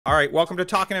All right, welcome to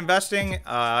Talking Investing.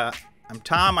 I'm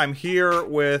Tom. I'm here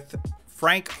with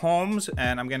Frank Holmes,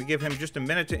 and I'm going to give him just a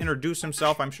minute to introduce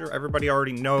himself. I'm sure everybody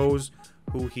already knows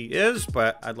who he is,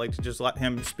 but I'd like to just let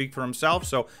him speak for himself.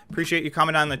 So appreciate you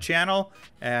coming on the channel,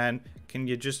 and can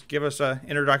you just give us an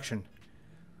introduction?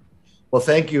 Well,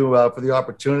 thank you for the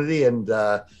opportunity. And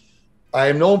I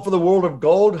am known for the world of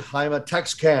gold. I'm a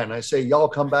Texcan. I say, y'all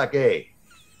come back,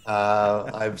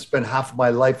 I've spent half of my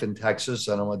life in Texas,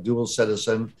 and I'm a dual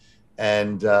citizen,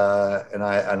 and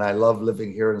I love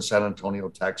living here in San Antonio,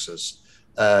 Texas,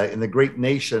 in the great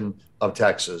nation of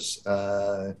Texas.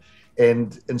 I've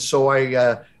been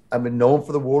known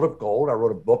for the world of gold. I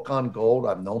wrote a book on gold.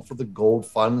 I'm known for the gold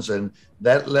funds, and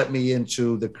that led me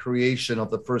into the creation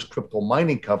of the first crypto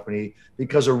mining company,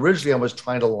 because originally I was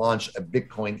trying to launch a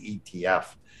Bitcoin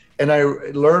ETF. And I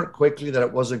learned quickly that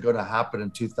it wasn't going to happen in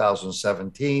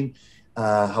 2017.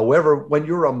 However, when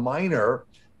you're a miner,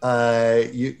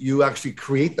 you actually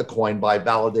create the coin by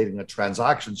validating a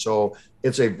transaction. So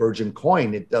it's a virgin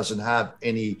coin. It doesn't have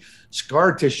any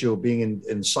scar tissue being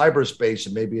in cyberspace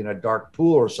and maybe in a dark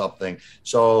pool or something.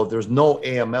 So there's no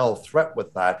AML threat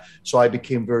with that. So I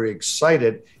became very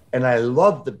excited. And I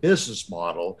loved the business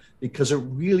model because it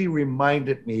really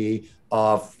reminded me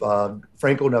of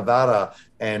Franco Nevada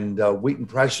and Wheaton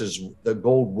Precious, the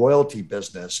gold royalty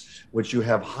business, which you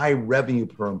have high revenue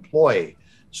per employee.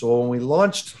 So when we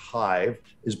launched Hive,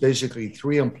 is basically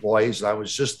 3 employees. I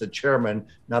was just the chairman,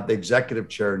 not the executive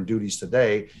chair in duties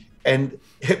today. And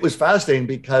it was fascinating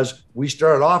because we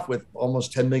started off with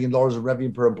almost $10 million of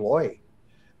revenue per employee,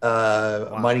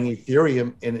 wow, mining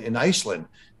Ethereum in Iceland.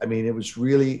 I mean, it was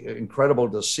really incredible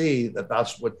to see that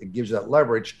that's what it gives you, that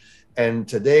leverage. And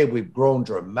today we've grown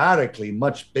dramatically,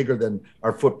 much bigger than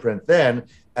our footprint then.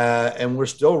 And we're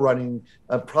still running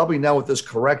probably now with this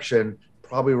correction,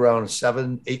 probably around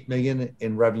 7-8 million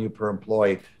in revenue per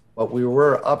employee, but we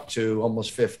were up to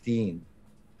almost 15.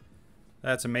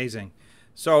 That's amazing.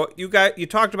 So you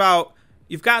talked about,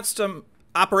 you've got some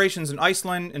operations in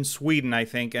Iceland and Sweden, I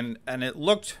think, and it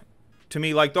looked to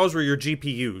me like those were your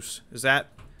GPUs. Is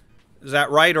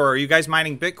that right? Or are you guys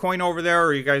mining Bitcoin over there? Or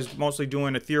are you guys mostly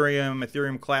doing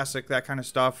Ethereum Classic, that kind of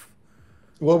stuff?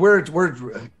 Well, we're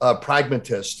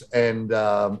pragmatist, and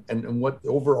what the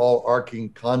overall arcing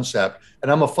concept,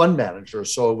 and I'm a fund manager,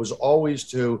 so it was always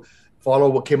to follow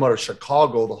what came out of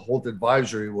Chicago. The Holt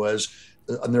Advisory was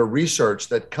on their research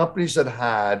that companies that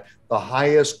had the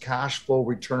highest cash flow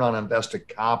return on invested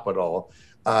capital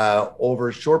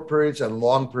over short periods and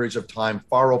long periods of time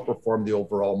far outperform the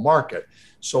overall market.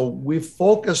 So we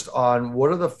focused on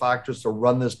what are the factors to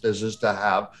run this business to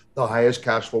have the highest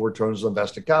cash flow returns on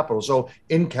invested capital. So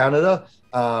in Canada,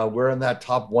 we're in that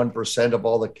top 1% of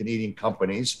all the Canadian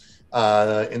companies.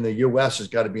 In the US, it's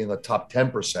got to be in the top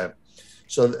 10%.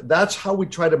 So that's how we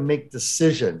try to make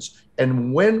decisions.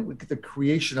 And when the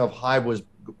creation of Hive was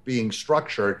being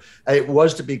structured, it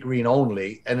was to be green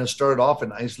only. And it started off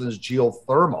in Iceland's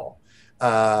geothermal.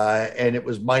 And it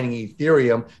was mining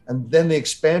Ethereum. And then the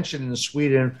expansion in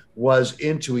Sweden was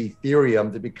into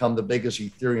Ethereum to become the biggest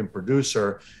Ethereum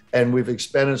producer. And we've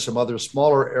expanded some other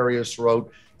smaller areas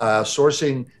throughout,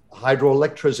 sourcing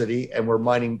hydroelectricity. And we're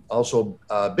mining also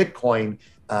Bitcoin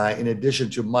in addition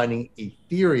to mining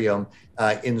Ethereum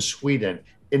in Sweden.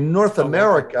 In North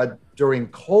America, during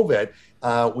COVID,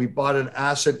 we bought an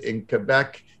asset in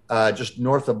Quebec, just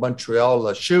north of Montreal,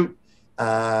 Lachute.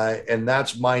 And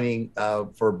that's mining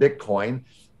for Bitcoin.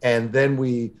 And then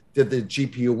we did the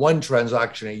GPU-1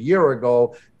 transaction a year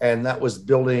ago, and that was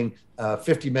building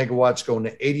 50 megawatts going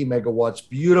to 80 megawatts,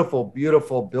 beautiful,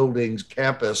 beautiful buildings,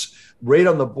 campus, right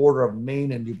on the border of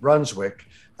Maine and New Brunswick.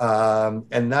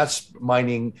 And that's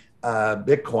mining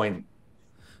Bitcoin.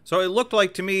 So it looked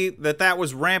like to me that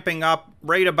was ramping up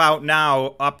right about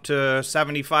now, up to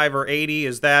 75 or 80.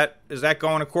 Is that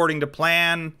going according to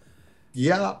plan?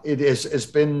 Yeah, it is. It's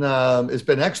been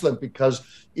excellent, because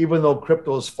even though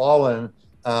crypto has fallen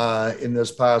in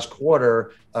this past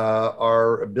quarter,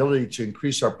 our ability to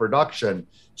increase our production.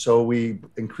 So we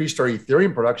increased our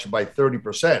Ethereum production by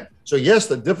 30%. So yes,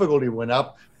 the difficulty went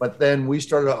up, but then we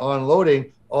started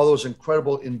unloading all those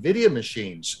incredible NVIDIA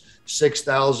machines,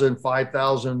 6,000,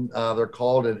 5,000, they're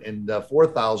called, and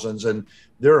 4,000s, and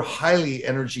they're highly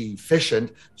energy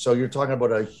efficient. So you're talking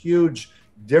about a huge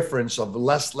difference of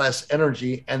less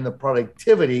energy, and the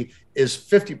productivity is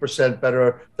 50%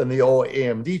 better than the old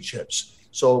AMD chips.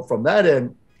 So from that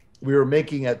end, we were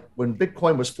making when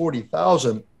Bitcoin was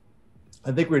 40,000,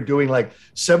 I think we were doing like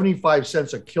 75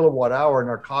 cents a kilowatt hour, and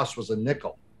our cost was a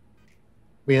nickel.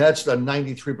 I mean, that's the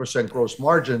 93% gross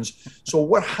margins. So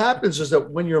what happens is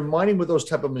that when you're mining with those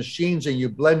type of machines and you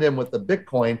blend in with the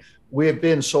Bitcoin, we have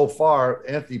been so far,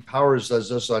 Anthony Powers does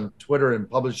this on Twitter and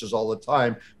publishes all the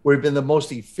time, we've been the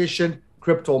most efficient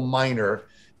crypto miner.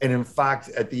 And in fact,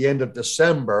 at the end of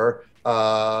December,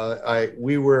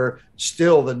 we were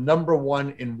still the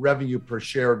 #1 in revenue per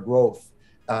share growth,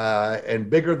 and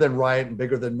bigger than Riot and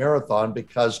bigger than Marathon,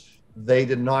 because they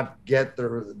did not get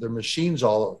their machines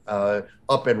all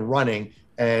up and running.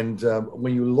 And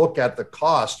when you look at the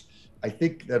cost, I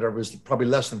think that it was probably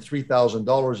less than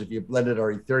 $3,000 if you blended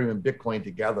our Ethereum and Bitcoin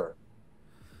together.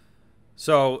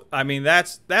 So, I mean,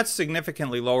 that's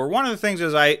significantly lower. One of the things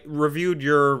is I reviewed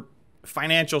your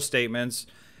financial statements.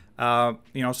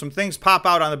 Some things pop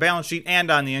out on the balance sheet and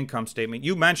on the income statement.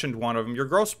 You mentioned one of them. Your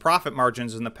gross profit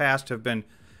margins in the past have been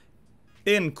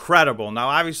incredible. Now,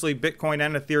 obviously, Bitcoin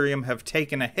and Ethereum have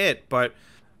taken a hit, but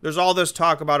there's all this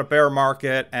talk about a bear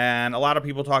market and a lot of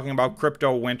people talking about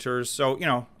crypto winters. So,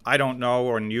 I don't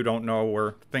know, and you don't know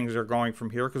where things are going from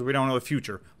here because we don't know the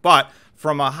future. But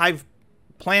from a Hive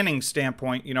planning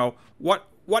standpoint,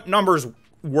 what numbers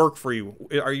work for you?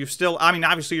 Are you still, I mean,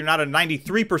 obviously you're not a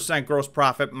 93% gross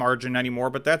profit margin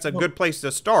anymore, but that's a good place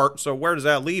to start. So where does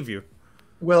that leave you?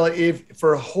 Well, if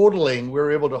for hodling, we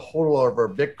were able to hodl all of our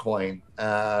Bitcoin,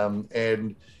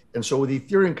 and so with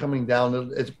Ethereum coming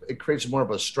down, it creates more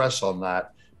of a stress on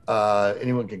that.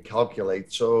 Anyone can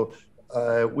calculate. So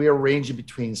we are ranging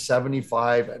between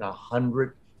 75 and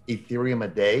 100 Ethereum a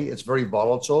day. It's very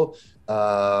volatile,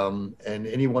 and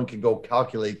anyone can go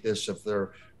calculate this if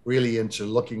they're really into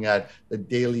looking at the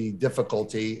daily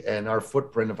difficulty and our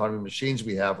footprint of how many machines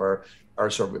we have are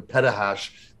sort of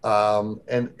petahash.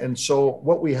 And so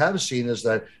what we have seen is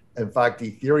that, in fact,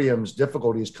 Ethereum's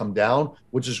difficulty has come down,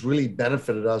 which has really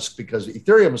benefited us because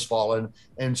Ethereum has fallen.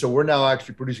 And so we're now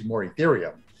actually producing more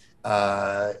Ethereum.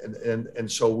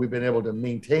 And so we've been able to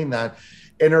maintain that.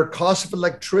 And our cost of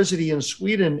electricity in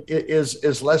Sweden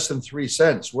is less than 3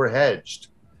 cents. We're hedged.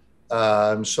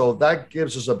 So that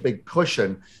gives us a big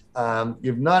cushion.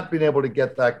 You've not been able to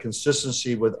get that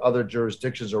consistency with other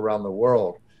jurisdictions around the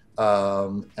world.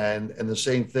 And the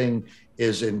same thing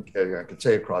is in, I could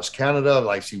say, across Canada.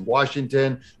 Like, see,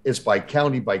 Washington, it's by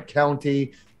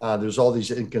county. There's all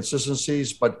these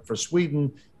inconsistencies, but for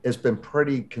Sweden, it's been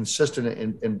pretty consistent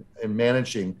in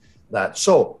managing that.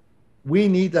 So we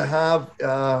need to have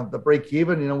the break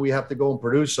even. We have to go and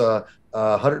produce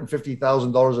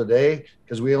 $150,000 a day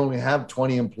because we only have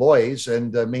 20 employees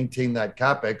and maintain that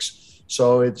capex.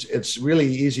 So it's really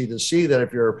easy to see that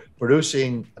if you're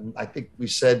producing, I think we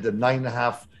said the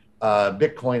 9.5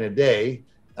 Bitcoin a day,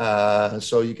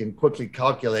 so you can quickly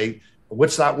calculate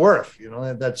what's that worth.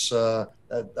 That's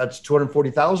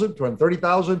 240,000,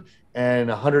 230,000, and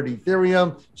 100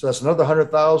 Ethereum. So that's another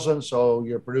 100,000. So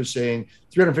you're producing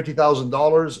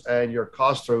 $350,000, and your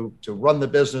cost to run the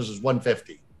business is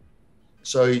 150.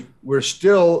 So we're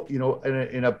still,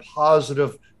 in a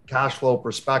positive cash flow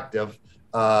perspective.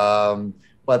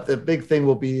 But the big thing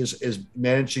will be is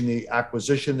managing the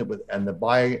acquisition and the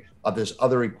buying of this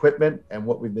other equipment, and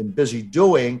what we've been busy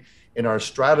doing in our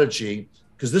strategy,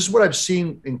 because this is what I've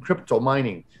seen in crypto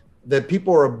mining, that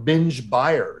people are binge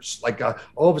buyers. Like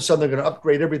all of a sudden they're going to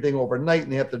upgrade everything overnight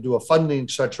and they have to do a funding,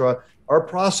 etc. Our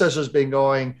process has been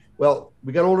going, well,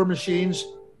 we got older machines,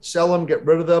 sell them, get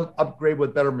rid of them, upgrade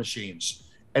with better machines.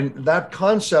 And that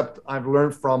concept I've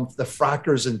learned from the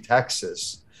frackers in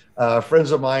Texas.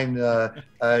 Friends of mine,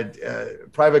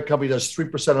 private company does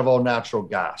 3% of all natural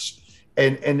gas.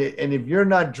 And if you're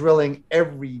not drilling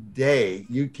every day,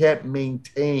 you can't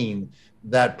maintain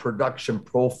that production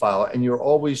profile. And you're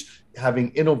always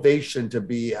having innovation to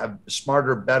have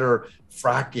smarter, better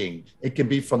fracking. It can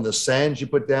be from the sands you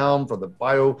put down, from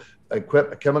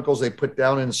the chemicals they put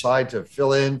down inside to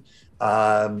fill in.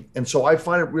 And so I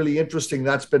find it really interesting.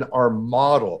 That's been our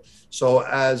model. So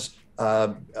as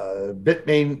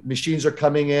Bitmain machines are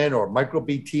coming in, or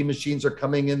micro-BT machines are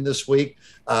coming in this week.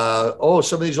 Some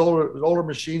of these older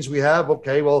machines we have.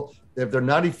 Okay, well, if they're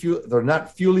not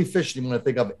fuel efficient, when I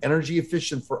think of energy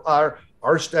efficient for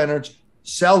our standards,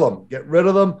 sell them, get rid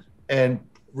of them, and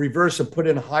reverse and put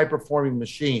in high performing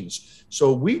machines.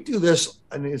 So we do this,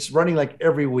 and it's running like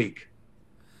every week.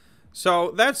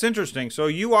 So that's interesting. So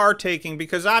you are taking,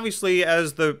 because obviously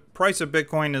as the price of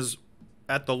Bitcoin is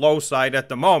at the low side at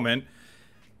the moment,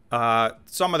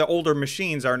 some of the older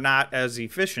machines are not as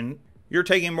efficient. You're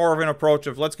taking more of an approach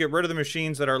of let's get rid of the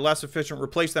machines that are less efficient,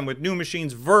 replace them with new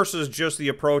machines, versus just the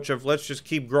approach of let's just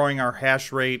keep growing our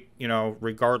hash rate,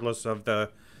 regardless of the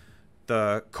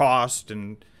cost.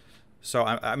 And so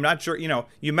I'm not sure.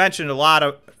 You mentioned a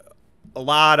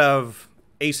lot of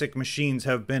ASIC machines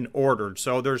have been ordered.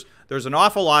 So there's an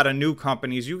awful lot of new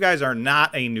companies. You guys are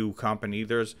not a new company.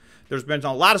 There's been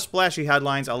a lot of splashy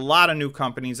headlines, a lot of new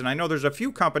companies, and I know there's a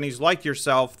few companies like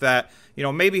yourself that, you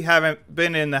know, maybe haven't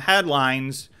been in the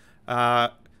headlines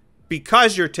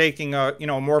because you're taking a, you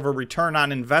know, more of a return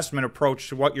on investment approach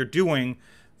to what you're doing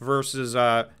versus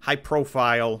high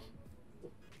profile.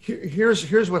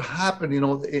 Here's what happened. You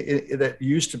know, that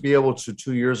used to be able to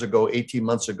 2 years ago, 18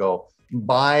 months ago,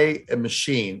 buy a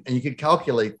machine, and you can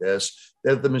calculate this,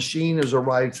 that the machine is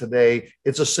arrived today,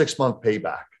 it's a 6-month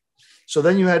payback. So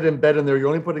then you had to embed in there, you're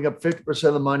only putting up 50%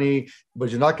 of the money, but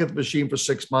you're not getting the machine for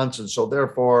 6 months. And so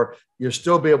therefore you'll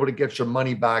still be able to get your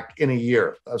money back in a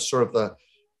year. That's sort of the,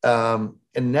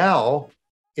 and now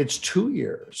it's 2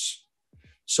 years.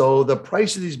 So the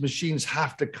price of these machines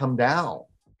have to come down.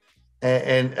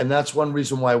 And that's one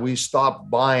reason why we stopped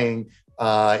buying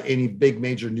any big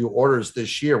major new orders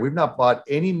this year. We've not bought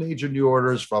any major new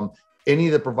orders from any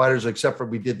of the providers except for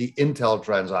we did the Intel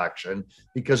transaction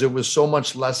because it was so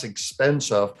much less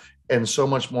expensive and so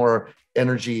much more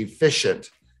energy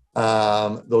efficient,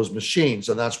 those machines.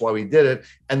 And that's why we did it.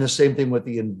 And the same thing with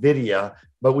the NVIDIA.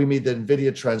 But we made the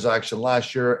NVIDIA transaction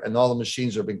last year, and all the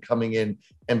machines have been coming in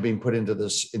and being put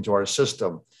into our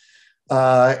system.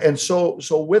 And so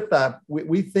with that,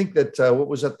 we think that what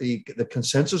was at the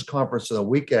consensus conference of the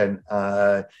weekend,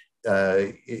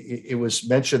 it was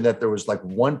mentioned that there was like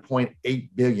 $1.8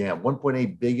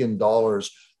 billion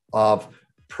of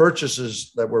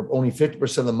purchases that were only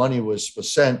 50% of the money was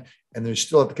sent, and they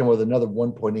still have to come with another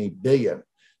 1.8 billion.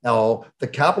 Now the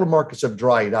capital markets have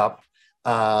dried up.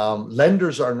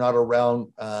 Lenders are not around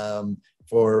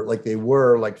for like they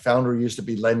were, like Founder used to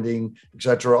be lending, et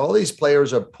cetera. All these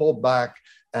players have pulled back.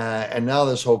 And now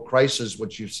this whole crisis,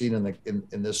 which you've seen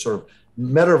in this sort of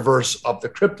metaverse of the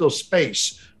crypto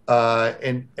space.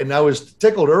 And I was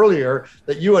tickled earlier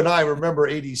that you and I remember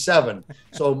 87.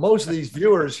 So most of these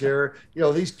viewers here, you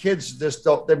know, these kids just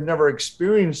they've never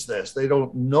experienced this. They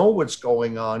don't know what's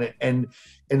going on. And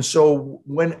so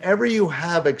whenever you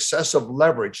have excessive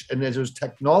leverage, and it was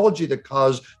technology that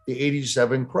caused the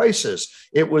 87 crisis,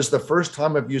 it was the first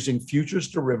time of using futures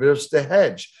derivatives to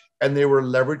hedge, and they were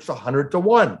leveraged 100 to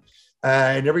 1.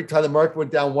 And every time the market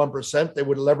went down 1%, they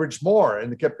would leverage more,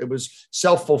 and it was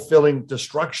self-fulfilling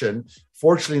destruction.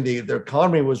 Fortunately, the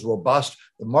economy was robust.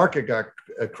 The market got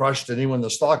crushed, and even the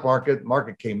stock market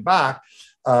came back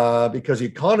because the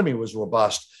economy was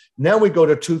robust. Now we go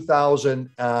to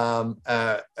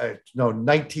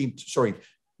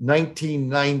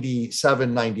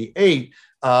 1997, 98.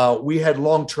 We had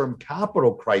long-term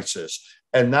capital crisis,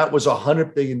 and that was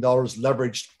 $100 billion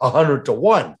leveraged 100 to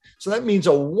 1. So that means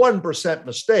a 1%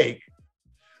 mistake,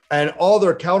 and all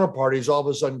their counterparties all of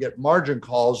a sudden get margin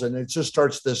calls, and it just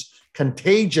starts this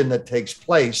contagion that takes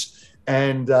place.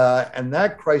 And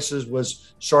that crisis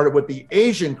was started with the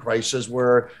Asian crisis,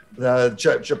 where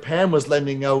Japan was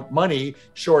lending out money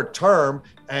short term,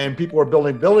 and people were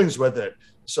building buildings with it.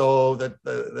 So that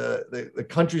the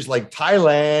countries like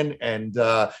Thailand and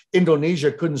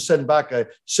Indonesia couldn't send back a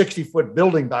 60-foot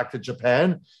building back to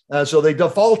Japan, so they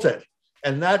defaulted.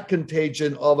 And that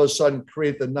contagion all of a sudden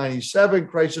created the 97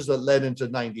 crisis that led into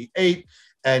 98.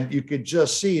 And you could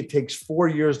just see it takes 4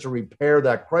 years to repair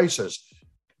that crisis.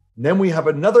 And then we have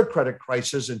another credit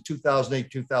crisis in 2008,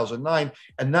 2009,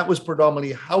 and that was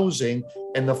predominantly housing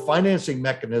and the financing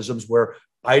mechanisms, where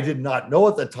I did not know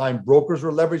at the time brokers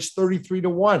were leveraged 33 to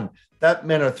 1. That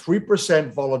meant a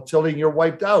 3% volatility and you're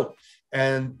wiped out.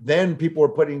 And then people were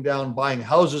buying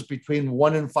houses between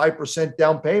 1% and 5%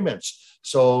 down payments.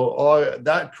 So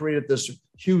that created this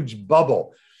huge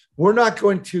bubble. We're not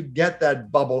going to get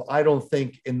that bubble, I don't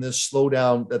think, in this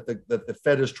slowdown that the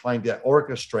Fed is trying to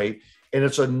orchestrate. And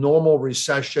it's a normal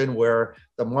recession where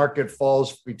the market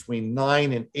falls between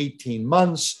 9 and 18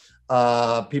 months.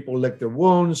 People lick their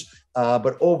wounds.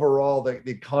 But overall, the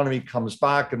economy comes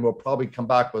back, and we'll probably come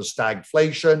back with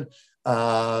stagflation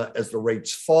as the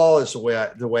rates fall, is the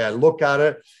way I look at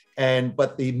it.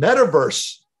 But the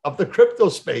metaverse of the crypto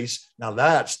space, now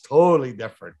that's totally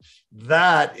different.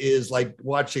 That is like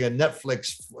watching a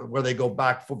Netflix where they go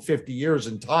back for 50 years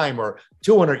in time or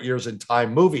 200 years in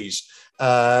time movies.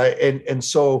 And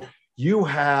so you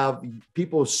have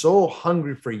people so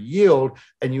hungry for yield,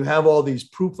 and you have all these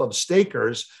proof of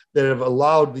stakers that have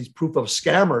allowed these proof of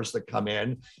scammers to come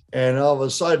in. And all of a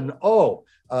sudden,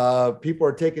 people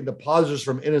are taking deposits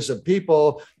from innocent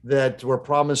people that were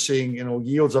promising,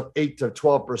 yields of 8 to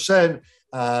 12%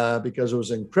 because it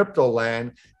was in crypto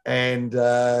land. And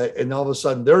all of a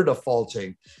sudden they're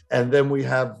defaulting. And then we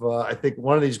have, I think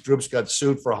one of these groups got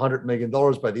sued for $100 million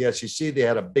by the SEC. They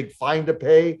had a big fine to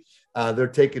pay. They're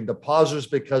taking deposits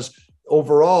because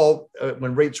overall,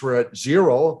 when rates were at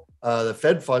zero, the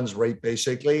Fed funds rate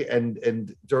basically,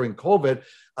 and during COVID,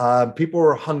 people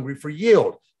were hungry for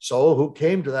yield. So who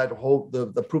came to that whole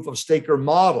the proof of staker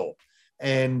model,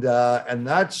 and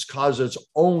that's caused its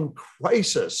own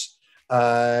crisis.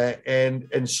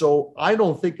 And so I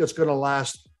don't think it's going to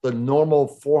last the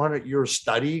normal 400-year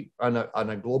study on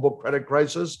a global credit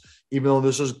crisis, even though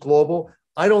this is global.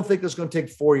 I don't think it's going to take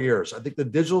 4 years. I think the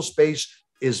digital space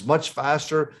is much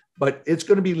faster, but it's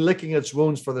going to be licking its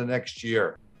wounds for the next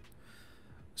year.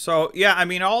 So, yeah, I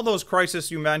mean, all those crises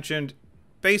you mentioned,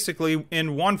 basically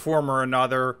in one form or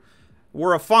another,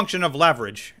 were a function of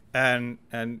leverage. And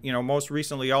you know, most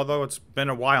recently, although it's been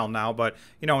a while now, but,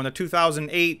 you know, in the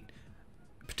 2008,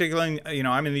 particularly, you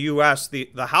know, I'm in the U.S.,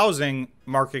 the housing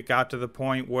market got to the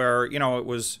point where, you know, it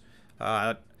was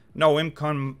no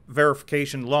income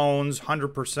verification loans,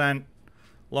 100%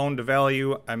 loan to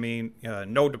value. I mean,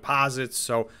 no deposits.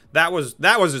 So that was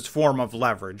its form of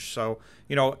leverage. So,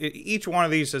 you know, each one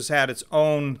of these has had its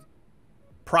own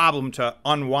problem to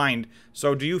unwind.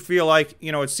 So do you feel like,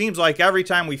 you know, it seems like every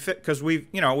time because we've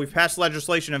passed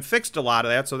legislation and fixed a lot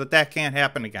of that so that can't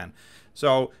happen again.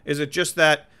 So is it just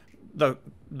that the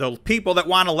people that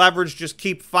want to leverage just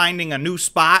keep finding a new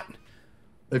spot?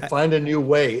 They find a new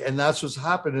way, and that's what's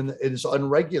happened. It is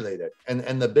unregulated,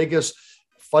 and the biggest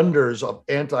funders of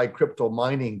anti-crypto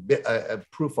mining,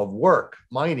 proof of work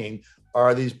mining,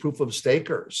 are these proof of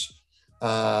stakers.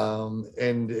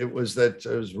 And it was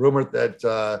rumored that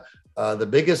the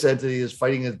biggest entity is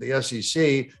fighting at the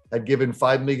SEC had given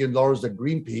 $5 million to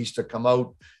Greenpeace to come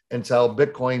out and tell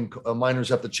Bitcoin miners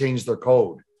have to change their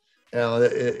code.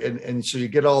 And so you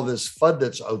get all this FUD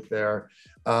that's out there.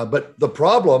 But the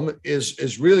problem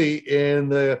is really in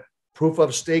the proof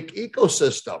of stake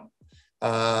ecosystem.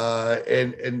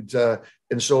 And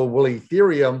so will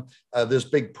Ethereum, this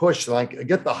big push, like I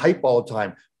get the hype all the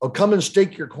time. Oh, come and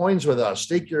stake your coins with us,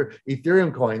 stake your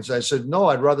Ethereum coins. I said, no,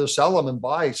 I'd rather sell them and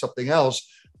buy something else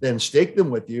than stake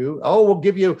them with you. Oh, we'll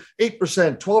give you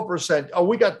 8%, 12%. Oh,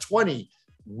 we got 20.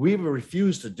 We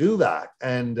refused to do that.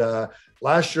 And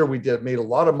last year we made a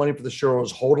lot of money for the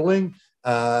shareholders hodling,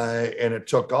 and it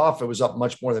took off. It was up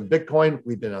much more than Bitcoin.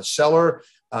 We've been a seller.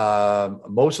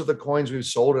 Most of the coins we've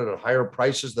sold at higher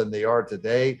prices than they are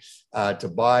today to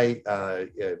buy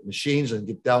machines and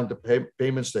get down to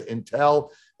payments to Intel,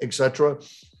 etc.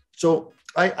 So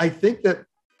I think that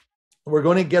we're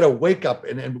going to get a wake up.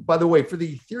 And by the way, for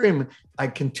the Ethereum, I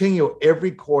continue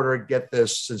every quarter, get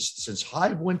this, since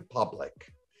Hive went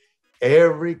public,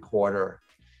 every quarter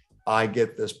I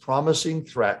get this promising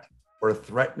threat or a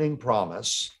threatening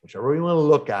promise, whichever you want to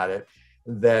look at it,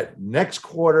 that next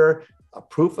quarter, a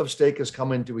proof of stake is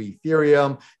coming to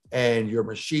Ethereum and your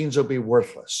machines will be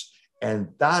worthless. And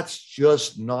that's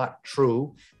just not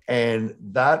true. And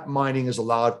that mining has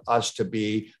allowed us to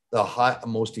be the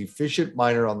most efficient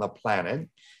miner on the planet.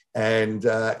 And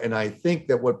I think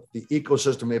that what the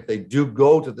ecosystem, if they do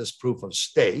go to this proof of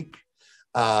stake,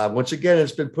 once again,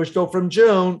 it's been pushed out from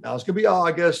June. Now it's going to be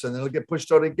August, and then it'll get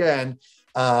pushed out again,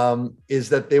 is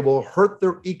that they will hurt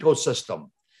their ecosystem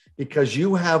because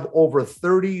you have over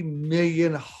 30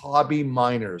 million hobby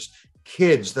miners,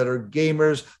 kids that are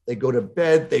gamers. They go to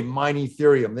bed, they mine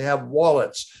Ethereum, they have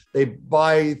wallets, they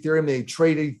buy Ethereum, they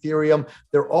trade Ethereum.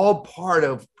 They're all part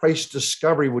of price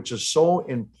discovery, which is so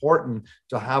important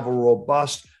to have a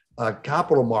robust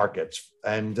capital markets.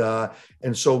 And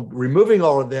so removing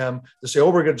all of them to say, oh,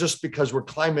 we're going to, just because we're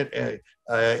climate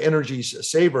energy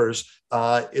savers,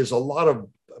 is a lot of,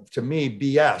 to me,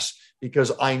 BS,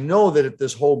 because I know that at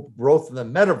this whole growth in the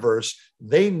metaverse,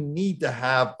 they need to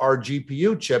have our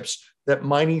GPU chips that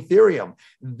mine Ethereum.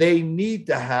 They need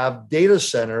to have data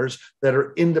centers that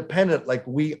are independent, like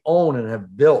we own and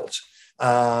have built.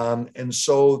 And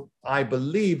so I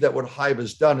believe that what Hive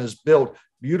has done is built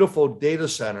beautiful data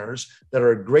centers that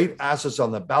are great assets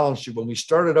on the balance sheet. When we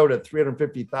started out at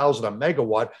 350,000 a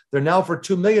megawatt, they're now for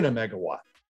 2 million a megawatt.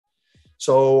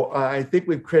 So I think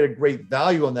we've created great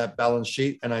value on that balance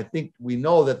sheet. And I think we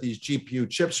know that these GPU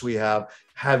chips we have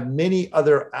many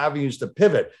other avenues to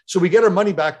pivot. So we get our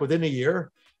money back within a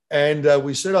year, and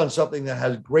we sit on something that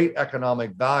has great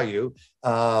economic value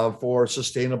for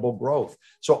sustainable growth.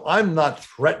 So I'm not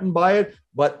threatened by it,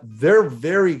 but they're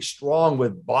very strong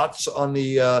with bots on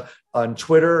the on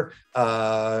Twitter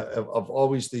of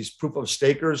always these proof of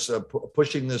stakers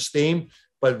pushing this theme.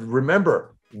 But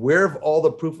remember, where have all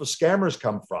the proof of scammers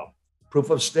come from? Proof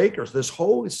of stakers, this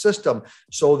whole system.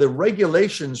 So the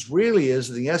regulations really is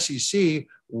the SEC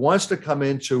wants to come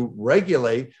in to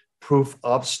regulate proof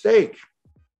of stake.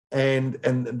 And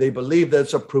they believe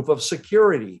that's a proof of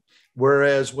security.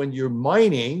 Whereas when you're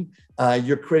mining,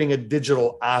 you're creating a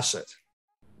digital asset.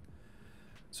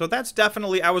 So that's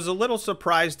definitely, I was a little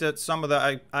surprised at some of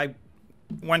the, I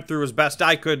went through as best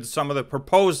I could some of the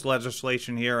proposed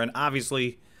legislation here, and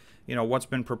obviously, you know, what's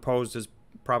been proposed is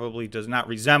probably does not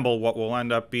resemble what will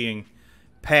end up being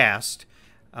passed.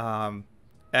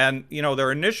 And, you know,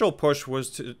 their initial push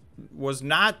was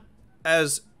not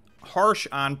as harsh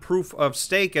on proof of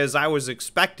stake as I was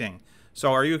expecting.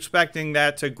 So are you expecting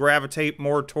that to gravitate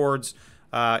more towards,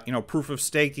 you know, proof of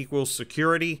stake equals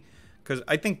security? Because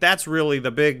I think that's really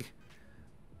the big,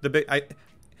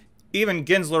 even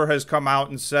Gensler has come out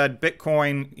and said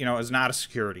Bitcoin, you know, is not a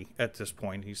security at this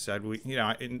point. He said, you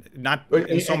know, not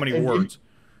in so many words.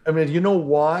 I mean, you know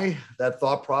why that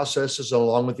thought process is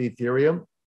along with Ethereum?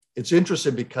 It's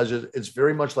interesting because it's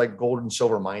very much like gold and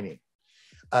silver mining.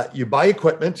 You buy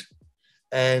equipment,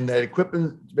 and that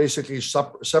equipment basically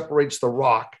separates the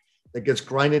rock that gets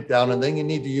grinded down, and then you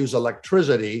need to use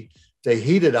electricity to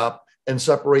heat it up and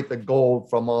separate the gold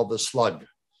from all the sludge.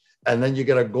 And then you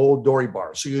get a gold dory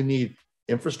bar. So you need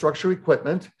infrastructure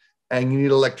equipment and you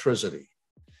need electricity.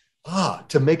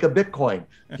 To make a Bitcoin,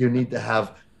 you need to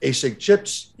have ASIC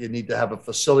chips, you need to have a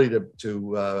facility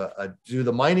to do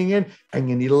the mining in, and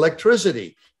you need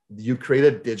electricity. You create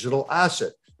a digital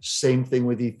asset. Same thing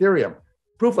with Ethereum.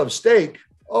 Proof of stake,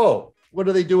 oh, what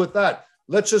do they do with that?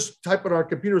 Let's just type in our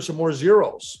computer some more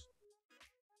zeros.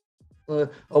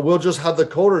 We'll just have the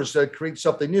coders that create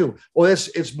something new. Well,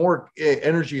 it's more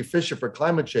energy efficient for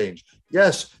climate change.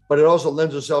 Yes, but it also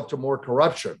lends itself to more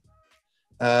corruption.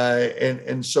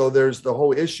 And so there's the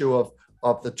whole issue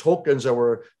of the tokens that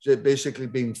were basically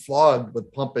being flogged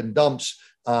with pump and dumps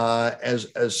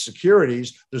as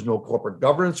securities. There's no corporate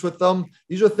governance with them.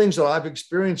 These are things that I've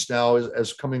experienced now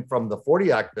as coming from the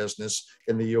 40 Act business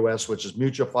in the US, which is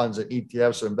mutual funds and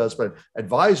ETFs and investment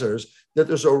advisors, that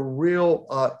there's a real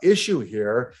issue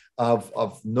here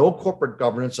of no corporate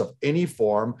governance of any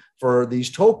form for these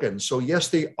tokens. So yes,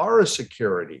 they are a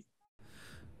security.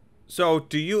 So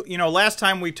do you know, last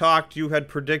time we talked, you had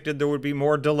predicted there would be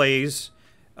more delays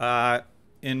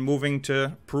in moving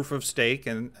to proof of stake,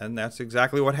 and that's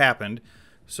exactly what happened.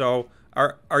 So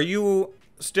are you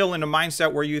still in a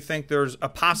mindset where you think there's a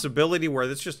possibility where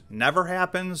this just never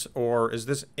happens, or is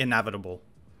this inevitable?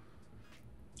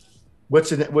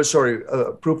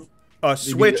 Proof? A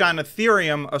switch on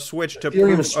Ethereum, a switch to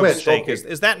proof of stake. Okay.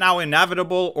 Is that now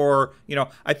inevitable? Or, you know,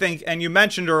 I think, and you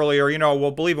mentioned earlier, you know, we'll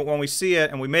believe it when we see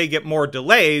it, and we may get more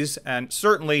delays, and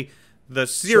certainly the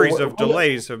series of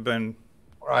delays have been...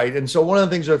 Right, and so one of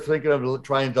the things they're thinking of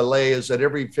trying to delay is that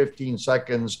every 15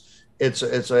 seconds, it's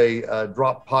a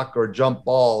drop puck or jump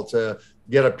ball to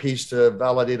get a piece to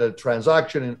validate a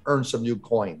transaction and earn some new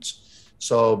coins.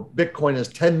 So Bitcoin is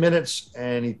 10 minutes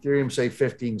and Ethereum, say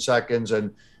 15 seconds.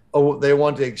 And they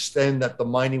want to extend that the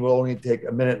mining will only take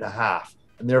a minute and a half.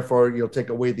 And therefore, you'll take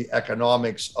away the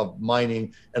economics of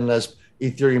mining unless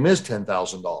Ethereum is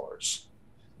 $10,000.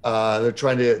 They're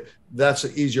trying to, that's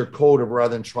an easier code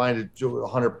rather than trying to do it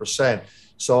 100%.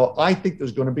 So I think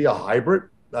there's going to be a hybrid.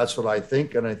 That's what I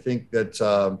think. And I think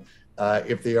that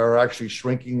if they are actually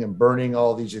shrinking and burning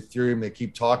all these Ethereum they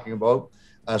keep talking about,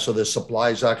 so the supply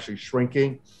is actually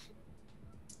shrinking,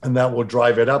 and that will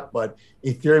drive it up. But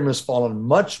Ethereum has fallen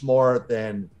much more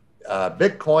than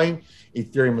Bitcoin.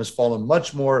 Ethereum has fallen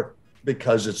much more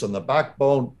because it's on the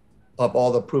backbone of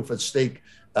all the proof of stake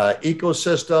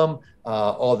ecosystem,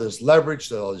 all this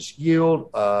leverage, all this yield.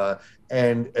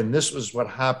 And this was what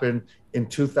happened in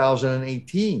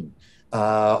 2018.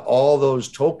 All those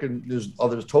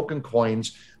token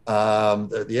coins,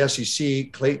 the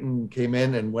SEC, Clayton came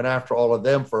in and went after all of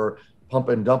them for pump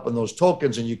and dumping those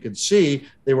tokens. And you could see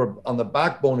they were on the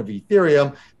backbone of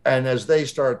Ethereum. And as they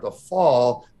start to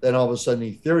fall, then all of a sudden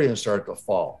Ethereum started to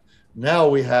fall. Now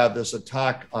we have this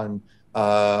attack on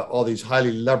all these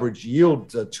highly leveraged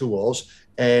yield tools,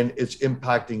 and it's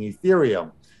impacting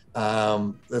Ethereum.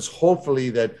 Let's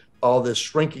hopefully that all this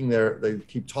shrinking there, they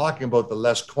keep talking about the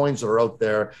less coins that are out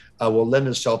there, will lend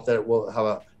itself that it will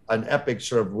have an epic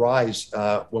sort of rise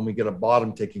when we get a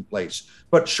bottom taking place.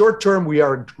 But short term, we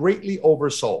are greatly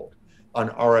oversold on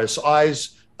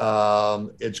RSIs.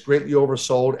 It's greatly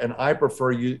oversold, and I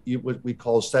prefer what we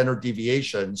call standard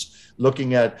deviations,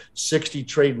 looking at 60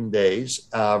 trading days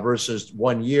versus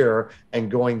 1 year,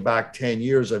 and going back 10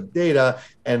 years of data,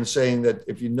 and saying that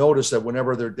if you notice that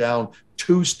whenever they're down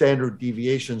 2 standard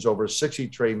deviations over 60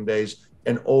 trading days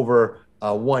and over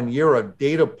 1 year of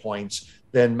data points,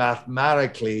 then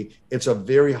mathematically it's a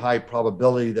very high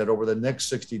probability that over the next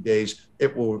 60 days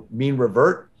it will mean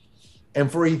revert. And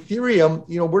for Ethereum,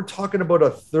 you know, we're talking about a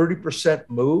 30%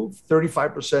 move,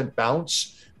 35%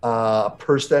 bounce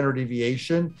per standard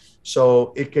deviation.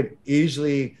 So it could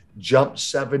easily jump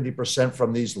 70%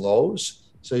 from these lows.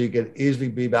 So you could easily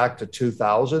be back to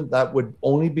 2000. That would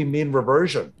only be mean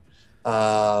reversion.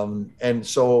 And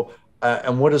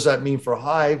what does that mean for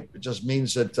Hive? It just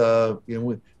means that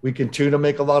we continue to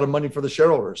make a lot of money for the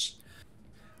shareholders.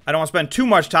 I don't want to spend too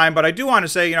much time, but I do want to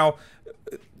say,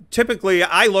 typically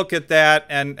I look at that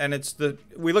and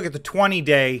we look at the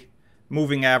 20-day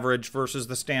moving average versus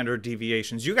the standard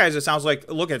deviations. You guys, it sounds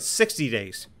like, look at 60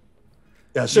 days.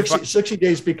 Yeah, 60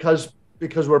 days because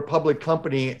we're a public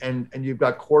company and you've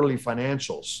got quarterly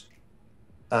financials.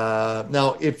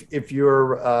 Now, if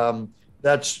you're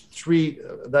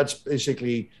that's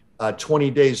basically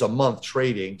 20 days a month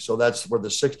trading. So that's where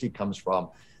the 60 comes from.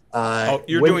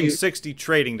 You're doing 60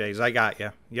 trading days. I got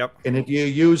you. Yep. And if you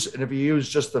use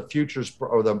just the futures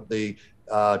or the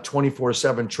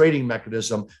 24/7 trading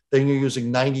mechanism, then you're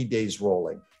using 90 days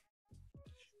rolling,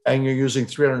 and you're using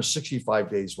 365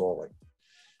 days rolling.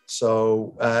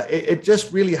 So it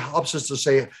just really helps us to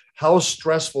say, how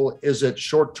stressful is it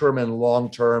short term and long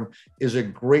term? Is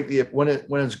it greatly, when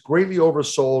it's greatly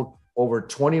oversold over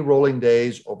 20 rolling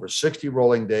days, over 60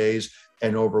 rolling days,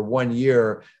 and over 1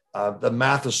 year, the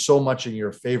math is so much in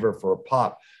your favor for a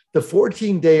pop. The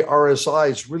 14-day RSI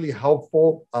is really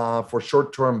helpful for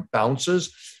short-term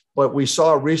bounces, but we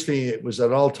saw recently it was at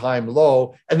an all-time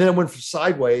low, and then it went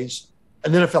sideways,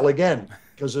 and then it fell again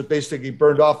because it basically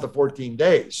burned off the 14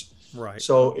 days. Right.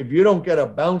 So if you don't get a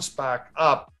bounce back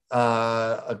up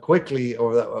quickly,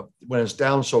 or when it's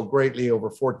down so greatly over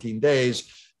 14 days,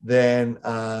 then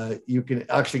you can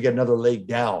actually get another leg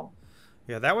down.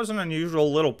 Yeah, that was an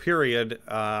unusual little period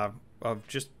of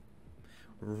just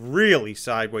really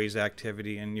sideways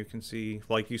activity, and you can see,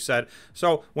 like you said.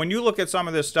 So when you look at some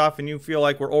of this stuff and you feel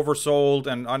like we're oversold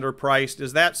and underpriced,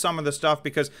 is that some of the stuff?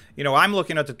 Because I'm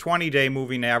looking at the 20-day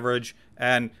moving average,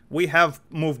 and we have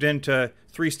moved into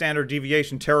 3 standard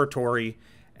deviation territory,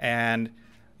 and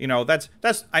that's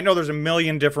I know there's a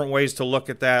million different ways to look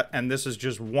at that, and this is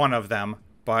just one of them.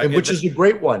 But which is a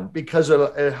great one, because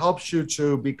it helps you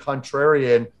to be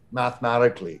contrarian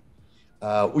mathematically.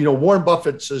 Warren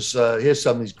Buffett says, here's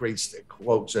some of these great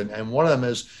quotes, and one of them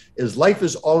is life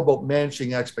is all about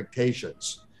managing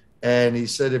expectations. And he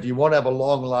said, if you want to have a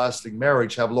long-lasting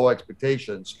marriage, have low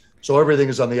expectations, so everything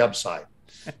is on the upside.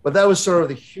 But that was sort of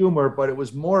the humor, but it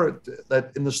was more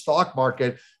that in the stock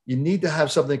market, you need to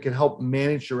have something that can help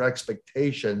manage your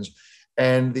expectations.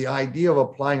 And the idea of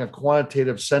applying a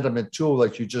quantitative sentiment tool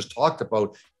like you just talked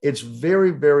about, it's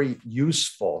very, very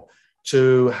useful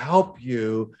to help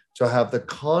you to have the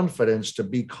confidence to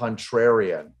be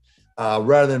contrarian,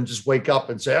 rather than just wake up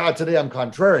and say, today I'm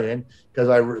contrarian because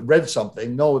I read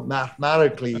something. No,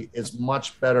 mathematically, it's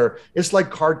much better. It's like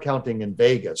card counting in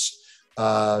Vegas.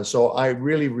 So I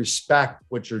really respect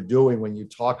what you're doing when you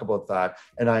talk about that.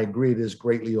 And I agree, it is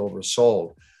greatly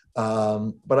oversold.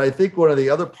 But I think one of the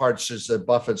other parts is that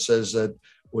Buffett says that,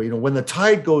 when the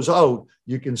tide goes out,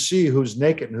 you can see who's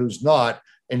naked and who's not,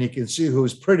 and you can see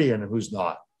who's pretty and who's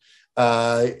not.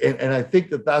 And I think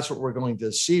that that's what we're going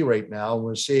to see right now.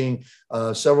 We're seeing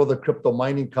several of the crypto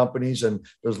mining companies, and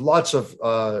there's lots of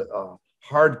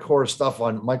hardcore stuff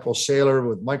on Michael Saylor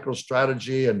with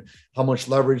MicroStrategy and how much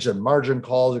leverage and margin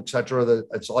calls, et cetera. That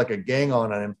it's like a gang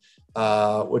on him,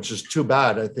 which is too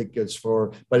bad. I think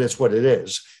but it's what it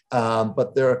is.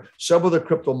 But there are several of the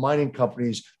crypto mining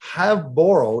companies have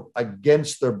borrowed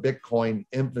against their Bitcoin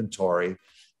inventory.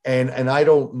 And I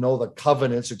don't know the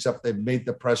covenants, except they've made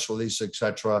the press release, et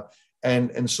cetera.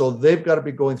 And so they've got to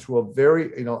be going through a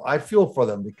very, I feel for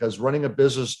them, because running a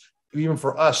business, even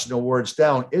for us, where it's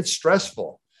down, it's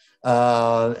stressful.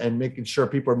 And making sure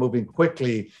people are moving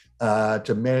quickly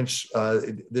to manage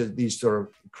these sort of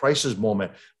crisis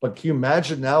moment. But can you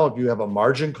imagine now if you have a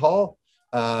margin call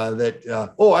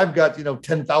I've got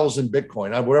 10,000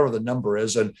 Bitcoin, whatever the number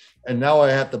is, and now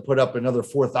I have to put up another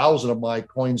 4,000 of my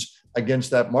coins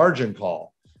against that margin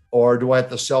call, or do I have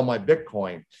to sell my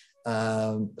Bitcoin?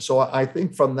 So I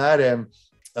think from that end,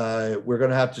 we're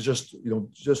going to have to just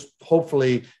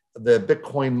hopefully the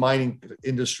Bitcoin mining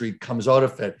industry comes out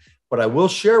of it. What I will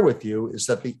share with you is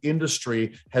that the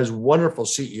industry has wonderful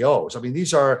CEOs. I mean,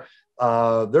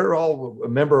 they're all a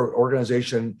member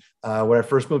organization. When I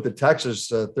first moved to Texas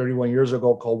 31 years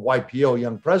ago, called YPO,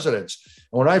 Young Presidents.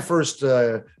 And when I first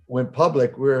went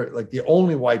public, we were like the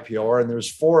only YPO, and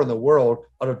there's 4 in the world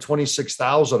out of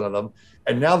 26,000 of them.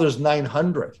 And now there's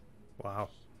 900. Wow.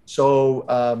 So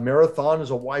Marathon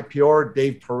is a YPO.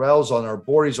 Dave Perel's on our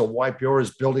board. He's a YPO,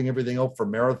 is building everything out for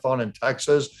Marathon in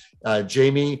Texas.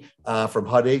 Jamie from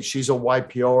HUD 8, she's a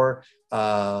YPO.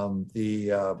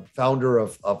 the founder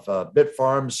of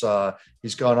Bitfarms.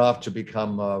 He's gone off to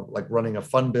become like running a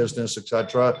fund business,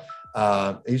 etc.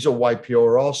 He's a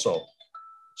YPOer also.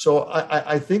 So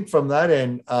I think from that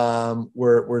end,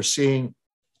 we're seeing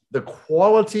the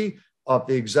quality of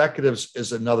the executives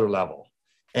is another level,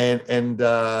 and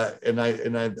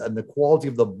the quality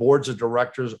of the boards of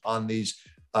directors on these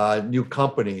new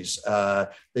companies.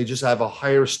 They just have a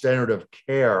higher standard of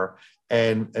care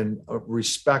and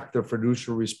respect their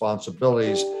fiduciary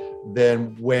responsibilities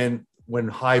than when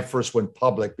Hive first went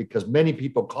public, because many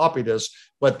people copied us,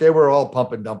 but they were all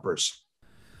pump and dumpers.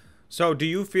 So do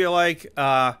you feel like,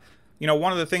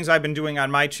 one of the things I've been doing on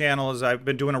my channel is I've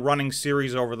been doing a running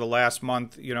series over the last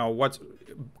month, what's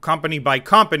company by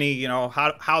company,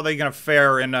 how they going to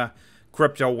fare in a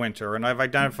crypto winter. And I've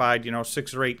identified,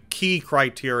 6 or 8 key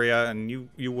criteria, and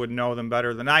you would know them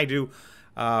better than I do.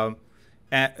 And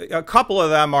a couple of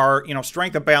them are,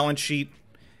 strength of balance sheet.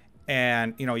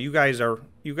 And, you guys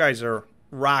are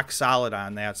rock solid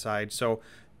on that side. So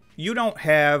you don't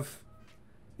have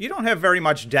very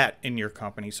much debt in your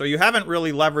company, so you haven't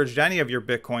really leveraged any of your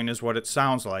Bitcoin, is what it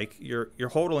sounds like. You're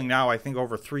holding now, I think,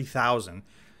 over 3,000.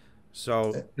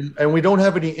 So, and we don't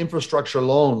have any infrastructure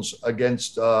loans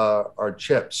against our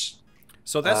chips.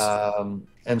 So that's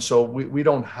and so we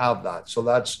don't have that. So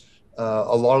that's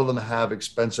a lot of them have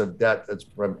expensive debt that's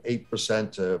from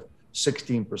 8% to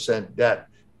 16% debt,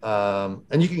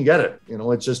 and you can get it.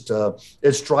 It's just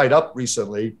it's dried up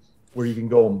recently, where you can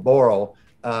go and borrow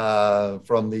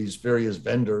from these various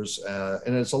vendors,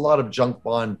 and it's a lot of junk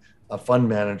bond fund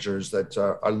managers that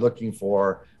are looking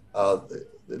for.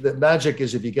 The magic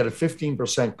is if you get a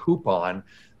 15% coupon,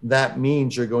 that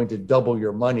means you're going to double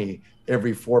your money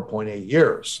every 4.8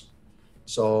 years.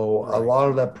 So a lot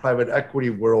of that private equity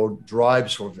world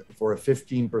drives for a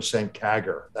 15%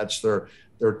 CAGR. That's their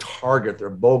target, their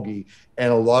bogey,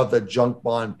 and a lot of the junk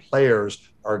bond players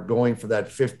are going for that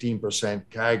 15%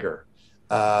 CAGR.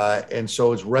 And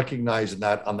so it's recognizing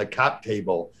that on the cap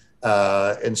table.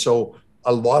 And so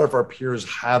a lot of our peers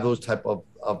have those type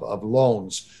of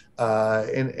loans.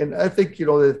 And I think,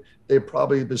 that they've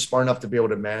probably been smart enough to be able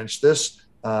to manage this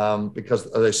because,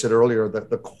 as I said earlier, that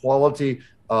the quality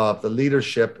of the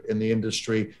leadership in the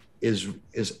industry is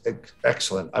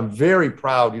excellent. I'm very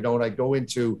proud, when I go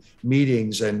into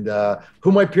meetings and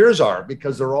who my peers are,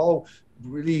 because they're all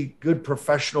really good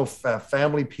professional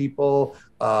family people.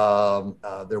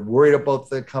 They're worried about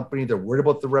the company. They're worried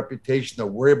about the reputation. They're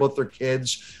worried about their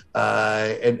kids.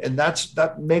 And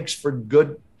that makes for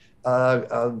good,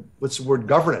 what's the word,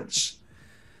 governance.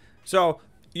 So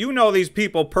these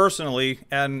people personally,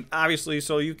 and obviously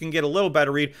so you can get a little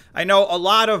better read. I know a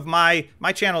lot of my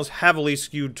channel is heavily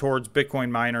skewed towards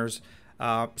Bitcoin miners.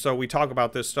 So we talk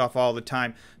about this stuff all the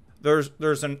time.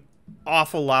 There's an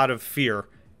awful lot of fear,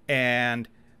 and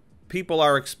people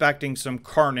are expecting some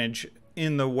carnage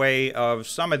in the way of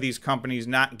some of these companies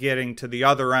not getting to the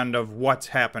other end of what's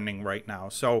happening right now.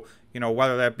 So,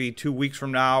 whether that be 2 weeks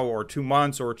from now or 2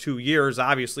 months or 2 years,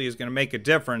 obviously is going to make a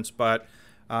difference. But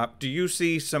do you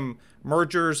see some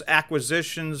mergers,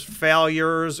 acquisitions,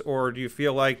 failures, or do you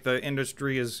feel like the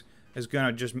industry is going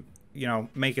to just,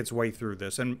 make its way through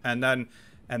this? And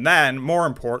then more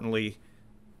importantly,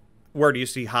 where do you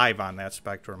see Hive on that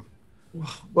spectrum?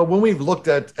 Well, when we've looked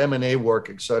at M&A work,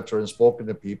 et cetera, and spoken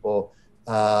to people,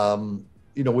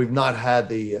 we've not had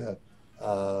the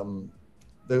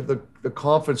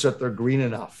confidence that they're green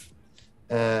enough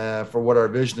for what our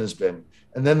vision has been.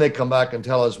 And then they come back and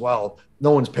tell us, well,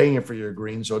 no one's paying you for your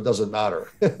green, so it doesn't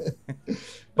matter.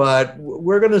 But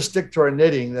we're going to stick to our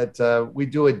knitting that we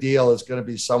do a deal. It's going to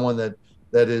be someone that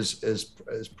is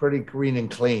pretty green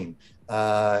and clean.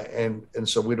 And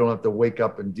so we don't have to wake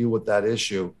up and deal with that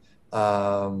issue.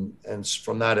 And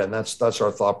from that end, that's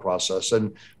our thought process.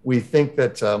 And we think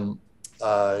that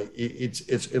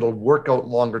it'll work out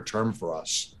longer term for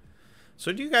us.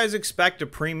 So do you guys expect a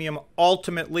premium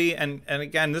ultimately? And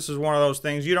again, this is one of those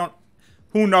things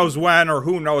who knows when or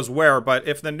who knows where, but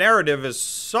if the narrative is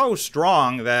so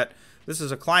strong that this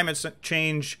is a climate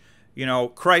change,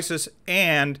 crisis,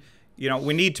 and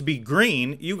we need to be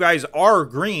green. You guys are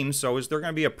green, so is there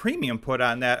going to be a premium put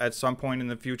on that at some point in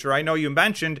the future? I know you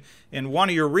mentioned in one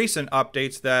of your recent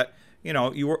updates that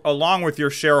you were, along with your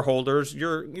shareholders,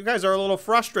 you guys are a little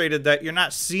frustrated that you're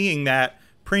not seeing that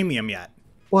premium yet.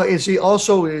 Well,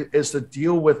 also is to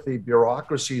deal with the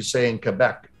bureaucracy, say in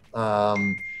Quebec,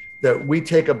 that we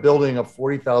take a building of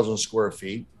 40,000 square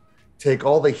feet, take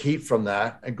all the heat from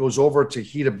that, and goes over to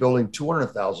heat a building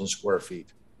 200,000 square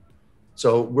feet.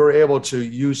 So we're able to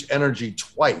use energy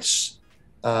twice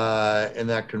in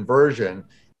that conversion.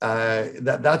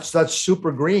 that's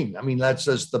super green. I mean, that's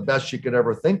just the best you could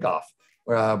ever think of,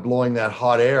 blowing that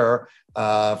hot air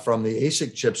from the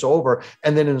ASIC chips over.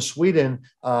 And then in Sweden,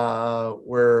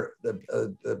 where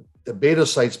the beta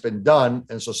site's been done,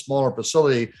 and it's a smaller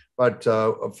facility, but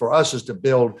for us is to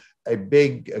build a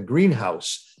big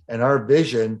greenhouse. And our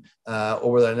vision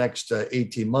over the next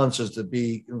 18 months is to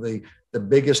be the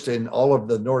biggest in all of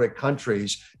the Nordic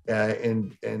countries,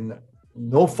 in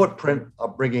no footprint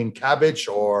of bringing cabbage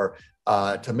or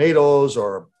tomatoes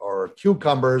or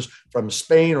cucumbers from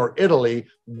Spain or Italy.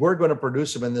 We're going to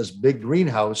produce them in this big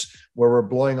greenhouse where we're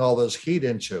blowing all this heat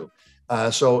into.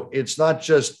 So it's not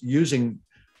just using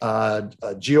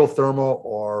geothermal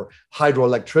or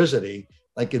hydroelectricity.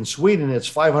 Like in Sweden, it's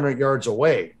 500 yards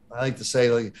away. I like to say,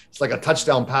 like, it's like a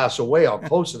touchdown pass away how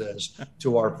close it is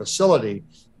to our facility.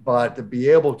 But to be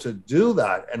able to do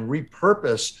that and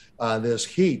repurpose this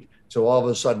heat to all of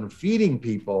a sudden feeding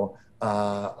people,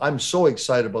 I'm so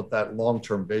excited about that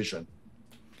long-term vision.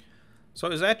 So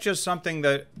is that just something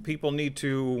that people need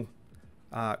to,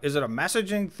 is it a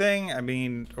messaging thing? I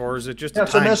mean, or is it just a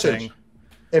time thing?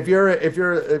 If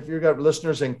you've got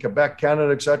listeners in Quebec,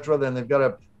 Canada, et cetera, then they've got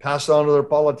to pass it on to their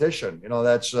politician. You know,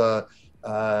 that's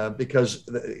because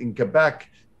in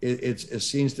Quebec, it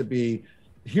seems to be,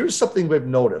 here's something we've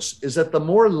noticed, is that the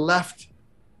more left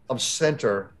of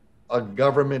center a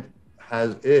government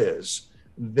is,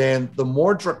 then the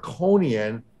more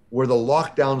draconian were the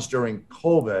lockdowns during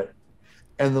COVID,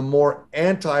 and the more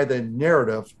anti the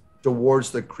narrative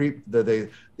towards the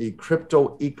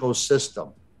crypto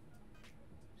ecosystem.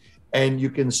 And you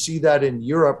can see that in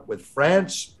Europe with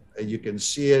France, and you can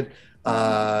see it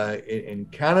in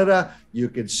Canada, you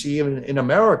could see even in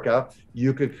America.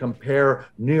 You could compare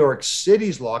New York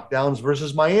City's lockdowns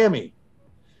versus Miami.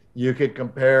 You could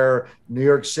compare New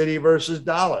York City versus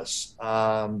Dallas.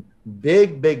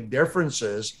 Big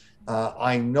differences.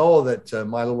 I know that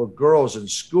my little girl was in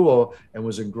school and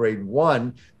was in grade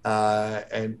 1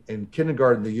 and in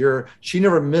kindergarten the year. She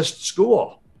never missed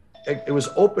school. It was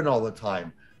open all the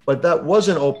time, but that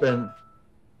wasn't open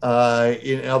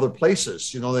in other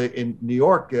places. You know, in New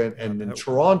York and in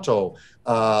Toronto,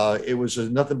 it was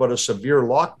nothing but a severe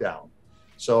lockdown.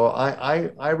 So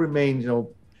I remain, you know,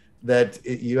 that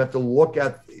you have to look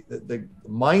at the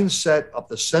mindset of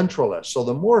the centralist. So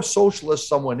the more socialist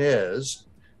someone is,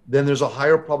 then there's a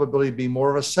higher probability of being more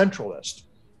of a centralist.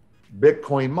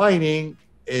 Bitcoin mining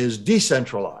is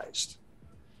decentralized.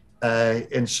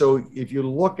 And so if you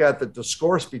look at the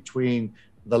discourse between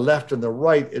the left and the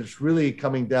right, it's really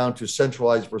coming down to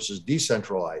centralized versus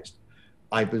decentralized.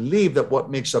 I believe that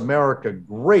what makes America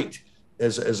great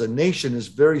as a nation is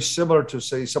very similar to,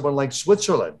 say, someone like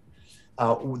Switzerland.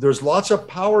 There's lots of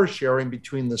power sharing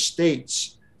between the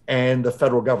states and the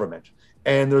federal government.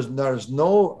 And there's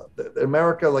no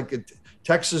America, like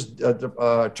Texas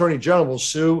Attorney General will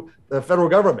sue the federal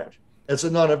government. It's a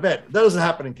non-event. That doesn't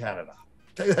happen in Canada.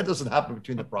 That doesn't happen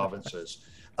between the provinces.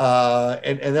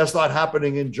 And that's not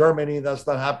happening in Germany. That's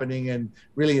not happening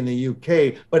really in the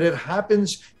UK, but it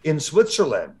happens in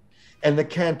Switzerland. And the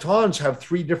cantons have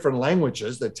 3 different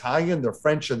languages: the Italian, the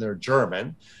French, and their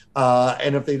German.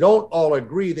 And if they don't all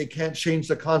agree, they can't change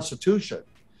the constitution.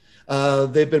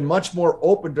 They've been much more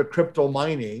open to crypto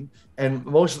mining, and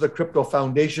most of the crypto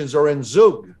foundations are in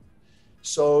Zug.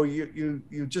 So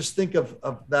you just think of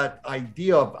that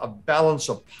idea of a balance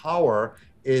of power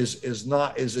is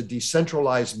a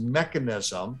decentralized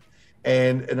mechanism,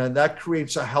 and that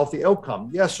creates a healthy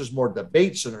outcome. Yes, there's more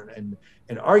debates and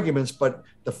arguments, but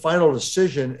the final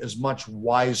decision is much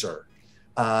wiser.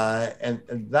 And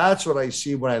that's what I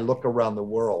see when I look around the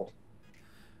world.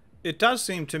 It does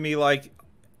seem to me like,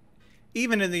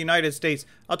 even in the United States,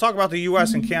 I'll talk about the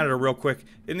U.S. and Canada real quick.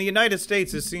 In the United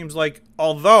States, it seems like,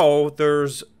 although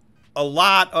there's a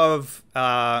lot of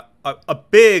a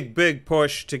big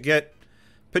push to get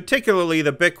particularly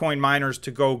the Bitcoin miners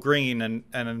to go green,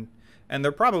 and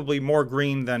they're probably more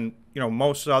green than, you know,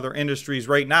 most other industries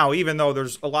right now, even though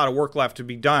there's a lot of work left to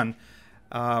be done.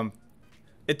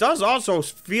 It does also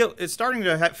feel, it's starting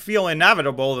to feel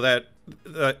inevitable that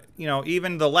you know,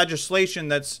 even the legislation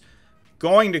that's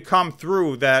going to come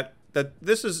through, that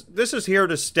this is here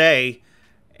to stay.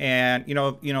 And you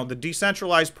know the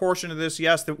decentralized portion of this,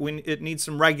 yes, that it needs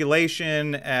some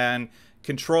regulation and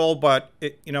control, but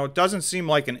it doesn't seem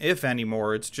like an if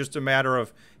anymore. It's just a matter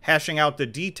of hashing out the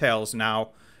details now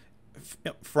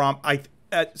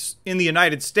in the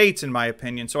United States, in my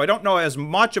opinion. So I don't know as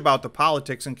much about the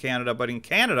politics in Canada, but in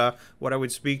Canada, what I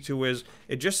would speak to is,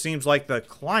 it just seems like the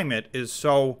climate is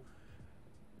so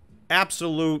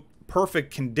absolute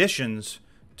perfect conditions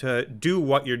to do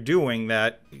what you're doing.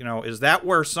 That, is that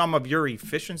where some of your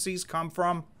efficiencies come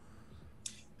from?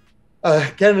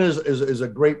 Canada is a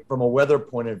great from a weather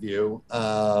point of view,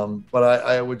 but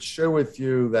I would share with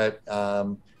you that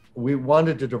we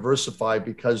wanted to diversify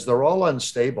because they're all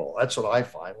unstable. That's what I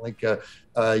find. Like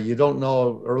you don't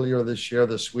know. Earlier this year,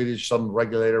 some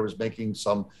regulator was making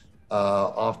some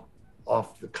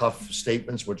off the cuff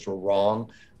statements which were wrong,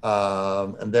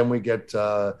 and then we get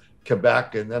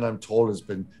Quebec, and then I'm told it's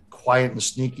been quiet and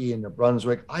sneaky in New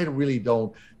Brunswick. I really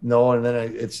don't know. And then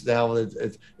it's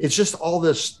just all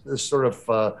this sort of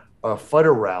fud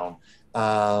around.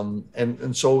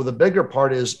 And so the bigger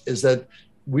part is that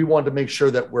we want to make sure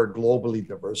that we're globally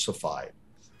diversified,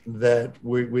 that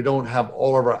we don't have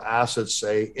all of our assets,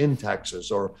 say, in Texas,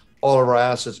 or all of our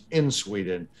assets in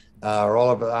Sweden, or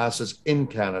all of our assets in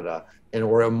Canada, and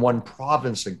we're in one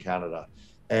province in Canada.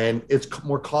 And it's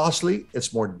more costly,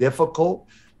 it's more difficult,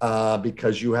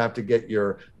 because you have to get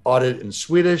your audit in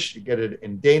Swedish, you get it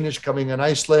in Danish coming in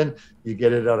Iceland, you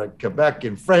get it out of Quebec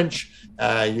in French,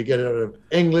 you get it out of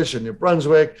English in New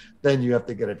Brunswick, then you have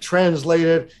to get it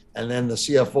translated, and then the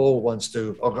CFO wants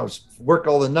to work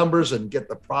all the numbers and get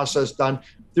the process done.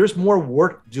 There's more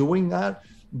work doing that,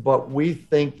 but we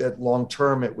think that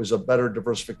long-term it was a better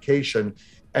diversification.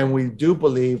 And we do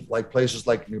believe, like places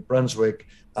like New Brunswick,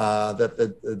 that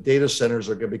the data centers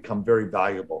are going to become very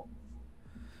valuable.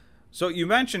 So you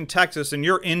mentioned Texas, and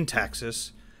you're in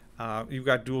Texas. You've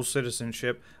got dual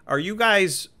citizenship. Are you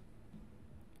guys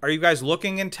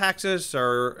looking in Texas,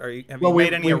 or have you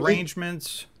made any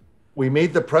arrangements? We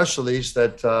made the press release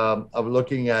that I'm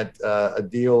looking at a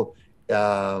deal,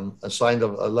 signed a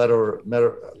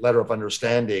letter of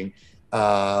understanding,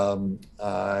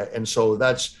 and so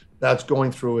that's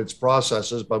going through its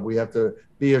processes. But we have to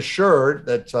be assured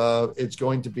that it's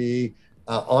going to be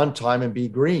on time and be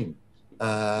green.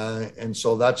 And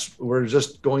so we're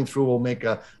just going through. We'll make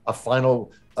a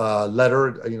final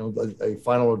letter, a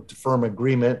final firm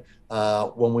agreement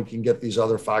when we can get these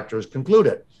other factors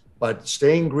concluded. But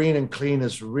staying green and clean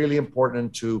is really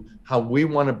important to how we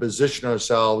want to position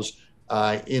ourselves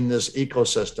in this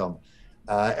ecosystem.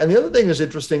 And the other thing that's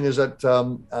interesting is that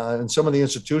in some of the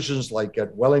institutions like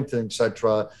at Wellington, et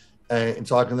cetera, in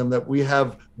talking to them, that we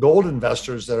have gold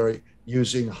investors that are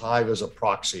using Hive as a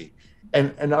proxy.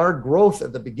 And our growth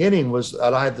at the beginning was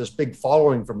that I had this big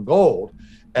following from gold,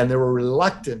 and there were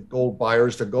reluctant gold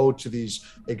buyers to go to these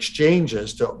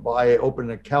exchanges to open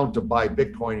an account to buy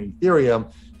Bitcoin and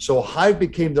Ethereum. So Hive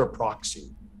became their proxy.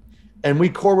 And we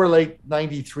correlate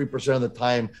 93% of the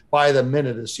time by the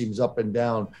minute. It seems up and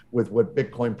down with what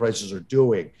Bitcoin prices are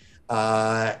doing.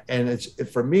 And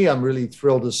for me, I'm really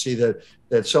thrilled to see that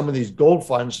some of these gold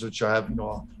funds, which have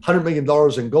 $100 million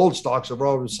in gold stocks, are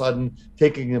all of a sudden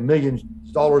taking $1 million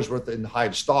worth in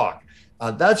Hive stock.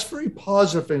 That's very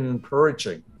positive and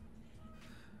encouraging.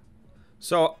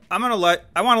 So I want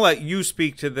to let you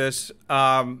speak to this.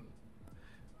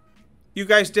 You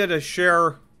guys did a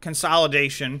share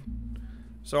consolidation.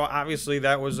 So obviously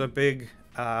that was a big,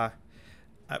 I'm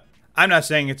not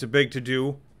saying it's a big to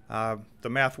do. The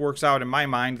math works out in my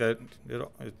mind that it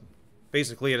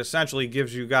essentially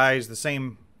gives you guys the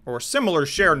same or similar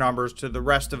share numbers to the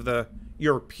rest of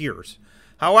your peers.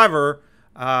 However,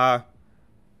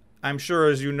 I'm sure,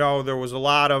 as you know, there was a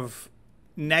lot of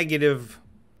negative,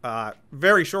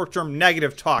 very short-term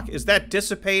negative talk. Is that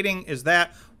dissipating?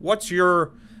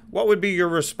 What would be your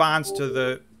response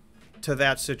to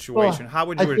that situation? How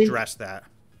would you address that?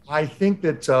 I think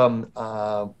that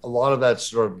a lot of that's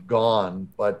sort of gone,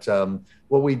 but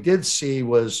what we did see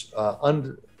was,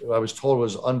 I was told,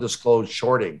 was undisclosed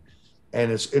shorting.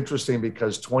 And it's interesting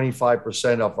because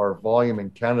 25% of our volume in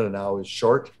Canada now is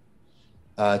short.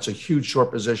 It's a huge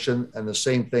short position, and the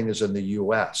same thing is in the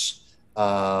US.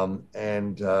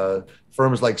 And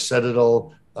firms like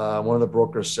Citadel, one of the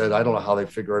brokers said, I don't know how they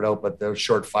figure it out, but they're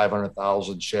short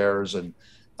 500,000 shares. And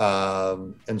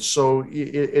so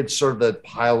it's sort of that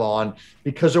pile on,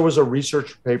 because there was a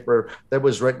research paper that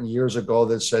was written years ago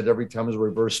that said every time there's a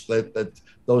reverse split that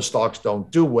those stocks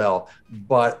don't do well.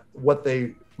 But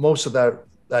most of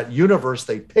that universe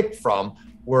they picked from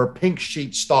were pink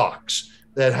sheet stocks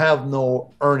that have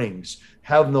no earnings,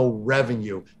 have no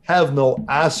revenue, have no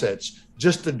assets,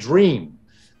 just a dream,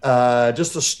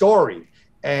 just a story.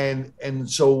 And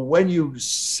so when you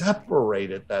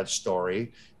separated that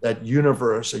story, that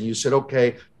universe, and you said,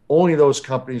 okay, only those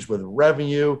companies with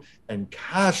revenue and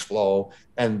cash flow,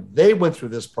 and they went through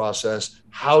this process,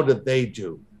 how did they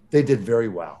do? They did very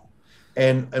well.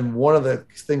 And one of the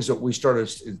things that we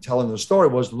started telling the story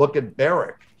was, look at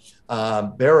Barrick.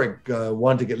 Barrick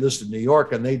wanted to get listed in New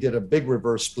York, and they did a big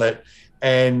reverse split.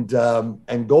 and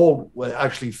gold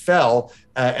actually fell,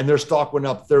 and their stock went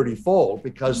up 30-fold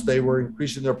because they were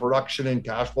increasing their production and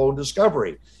cash flow and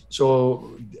discovery.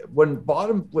 So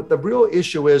what the real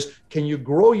issue is, can you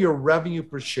grow your revenue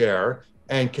per share,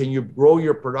 and can you grow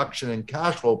your production and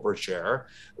cash flow per share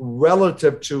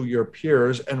relative to your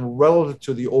peers and relative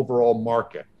to the overall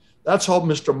market? That's how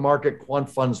Mr. Market quant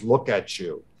funds look at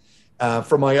you.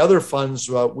 For my other funds,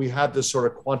 we have this sort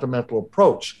of quantamental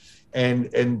approach.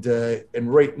 And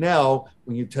right now,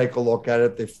 when you take a look at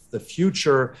it, the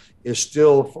future is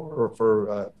still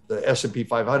for the S&P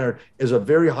 500 is a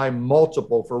very high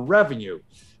multiple for revenue,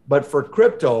 but for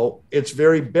crypto, it's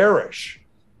very bearish.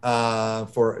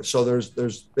 So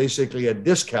there's basically a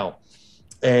discount,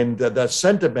 and that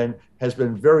sentiment has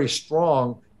been very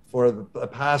strong for the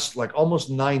past like almost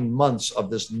 9 months of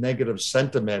this negative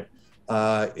sentiment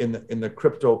in the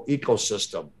crypto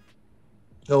ecosystem.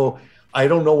 So I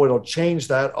don't know what'll change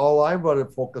that. All I'm going to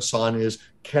focus on is,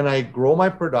 can I grow my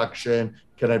production?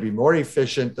 Can I be more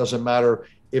efficient? Doesn't matter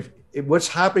if what's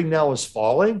happening now is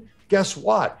falling. Guess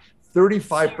what?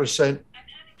 35%.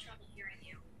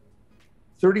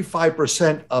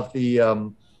 35% of the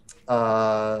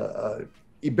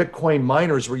Bitcoin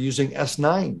miners were using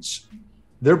S9s.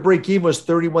 Their break even was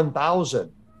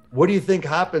 31,000. What do you think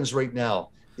happens right now?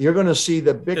 You're going to see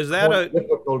the Bitcoin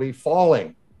difficulty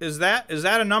falling. Is that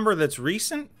a number that's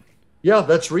recent? Yeah,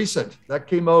 that's recent. That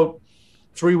came out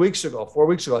 4 weeks ago.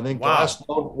 I think last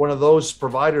one of those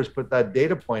providers put that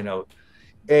data point out.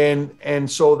 And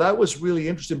so that was really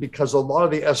interesting because a lot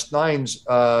of the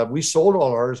S9s, we sold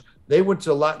all ours. They went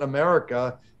to Latin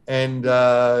America, and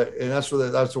that's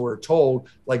what we're told,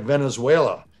 like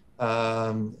Venezuela.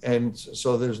 And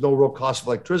so there's no real cost of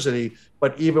electricity.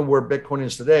 But even where Bitcoin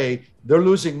is today, they're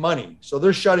losing money. So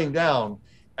they're shutting down.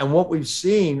 And what we've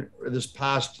seen this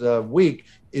past week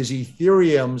is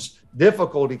Ethereum's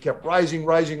difficulty kept rising,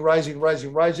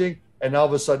 and all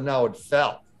of a sudden now it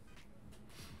fell.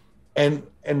 And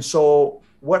so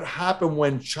what happened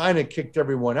when China kicked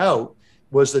everyone out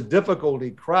was the difficulty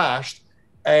crashed,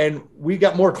 and we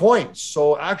got more coins.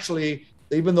 So actually,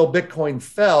 even though Bitcoin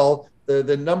fell,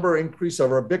 the number increase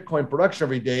of our Bitcoin production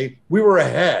every day, we were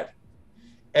ahead.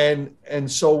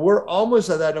 And so we're almost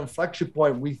at that inflection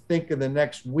point. We think in the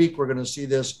next week, we're going to see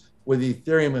this with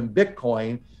Ethereum and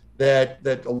Bitcoin, that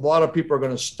a lot of people are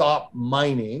going to stop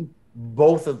mining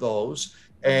both of those.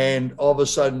 And all of a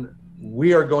sudden,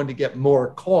 we are going to get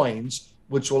more coins,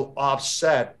 which will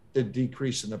offset the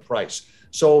decrease in the price.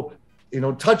 So,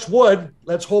 touch wood,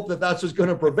 let's hope that that's what's going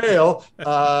to prevail.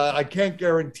 I can't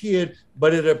guarantee it,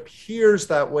 but it appears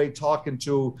that way talking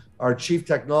to our chief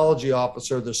technology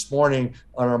officer this morning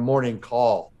on our morning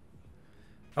call.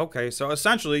 Okay, so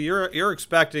essentially you're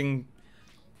expecting,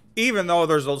 even though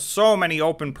there's so many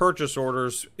open purchase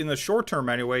orders in the short term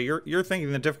anyway, you're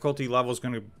thinking the difficulty level is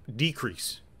going to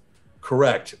decrease.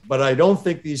 Correct. But I don't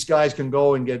think these guys can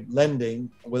go and get lending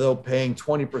without paying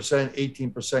 20%,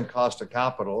 18% cost of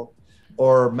capital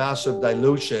or massive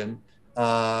dilution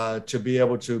to be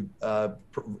able to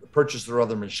purchase their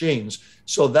other machines.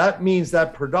 So that means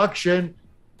that production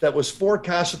that was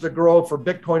forecasted to grow for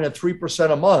Bitcoin at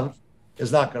 3% a month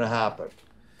is not going to happen.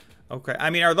 Okay. I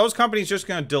mean, are those companies just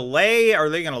going to delay? Are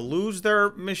they going to lose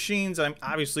their machines?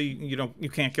 Obviously, you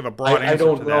can't give a broad answer. I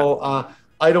don't to know. That.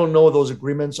 I don't know those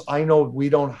agreements. I know we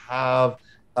don't have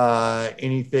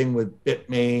anything with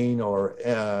Bitmain or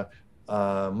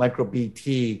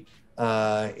MicroBT,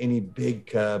 any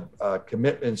big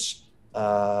commitments.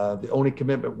 The only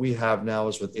commitment we have now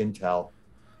is with Intel.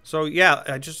 So yeah,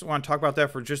 I just want to talk about that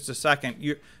for just a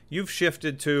second. You've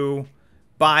shifted to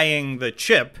buying the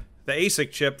chip, the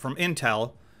ASIC chip from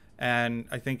Intel, and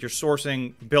I think you're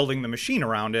building the machine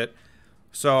around it.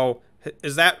 So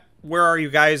where are you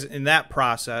guys in that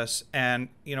process? And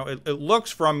it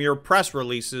looks from your press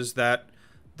releases that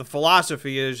the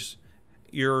philosophy is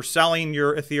you're selling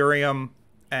your Ethereum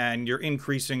and you're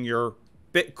increasing your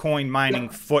Bitcoin mining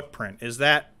footprint. Is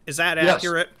that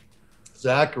accurate? Yes, it's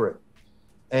accurate.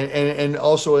 And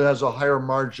also it has a higher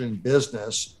margin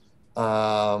business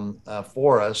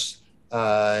for us.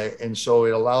 And so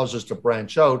it allows us to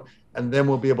branch out, and then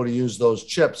we'll be able to use those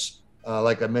chips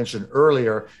like I mentioned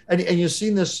earlier. And you've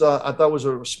seen this, I thought was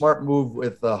a smart move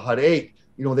with HUD 8.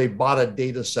 They bought a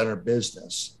data center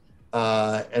business.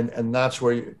 And that's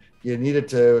where you needed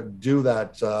to do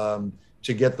that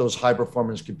to get those high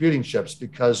performance computing chips,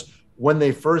 because when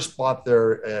they first bought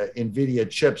their NVIDIA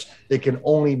chips, they can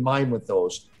only mine with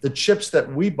those. The chips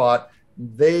that we bought,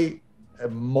 they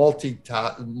have multi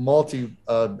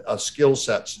skill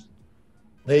sets.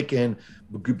 They can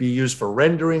be used for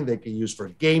rendering, they can use for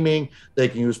gaming, they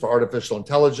can use for artificial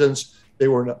intelligence,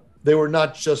 they were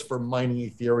not just for mining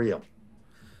Ethereum.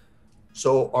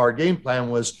 So our game plan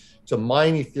was to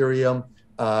mine Ethereum,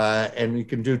 and you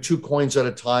can do 2 coins at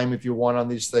a time if you want on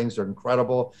these things. They're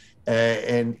incredible,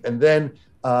 and then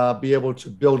be able to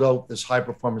build out this high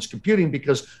performance computing,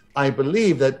 because I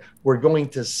believe that we're going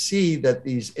to see that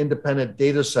these independent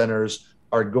data centers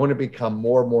are going to become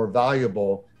more and more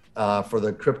valuable for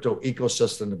the crypto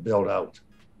ecosystem to build out.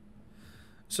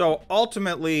 So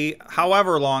ultimately,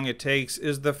 however long it takes,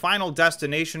 is the final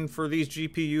destination for these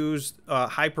GPUs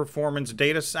high performance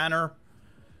data center?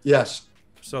 Yes.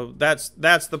 So that's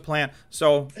the plan.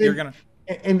 So you're gonna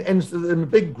and the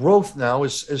big growth now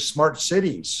is smart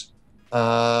cities.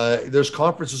 There's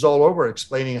conferences all over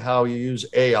explaining how you use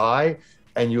AI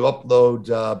and you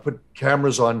upload, put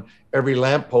cameras on every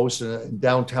lamppost in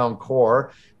downtown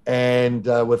core. And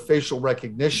with facial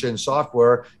recognition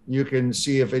software, you can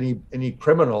see if any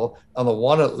criminal on the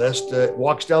wanted list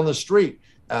walks down the street.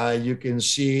 You can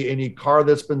see any car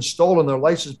that's been stolen, their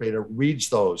license plate. It reads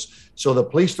those, so the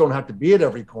police don't have to be at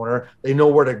every corner. They know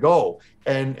where to go,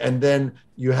 and then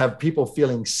you have people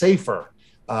feeling safer.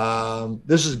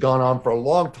 This has gone on for a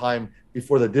long time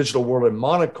before the digital world in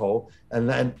Monaco,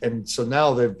 and so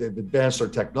now they've advanced their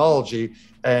technology,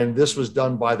 and this was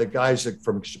done by the guys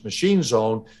from Machine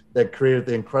Zone that created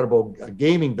the incredible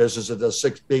gaming business that does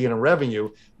 $6 billion in revenue.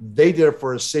 They did it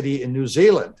for a city in New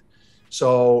Zealand,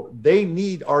 so they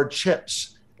need our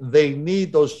chips. They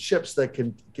need those chips that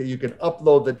you can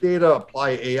upload the data,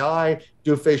 apply AI,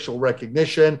 do facial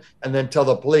recognition, and then tell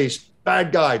the police,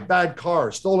 bad guy, bad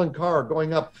car, stolen car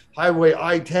going up highway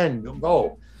I-10,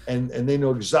 go. And they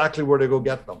know exactly where to go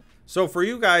get them. So for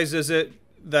you guys, is it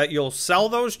that you'll sell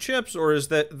those chips, or is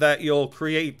that you'll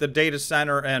create the data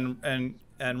center and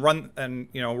run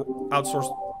and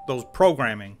outsource those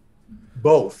programming?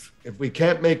 Both. If we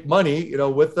can't make money,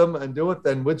 with them and do it,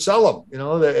 then we'd sell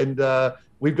them. And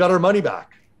we've got our money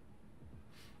back.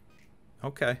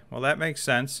 Okay, well that makes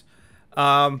sense.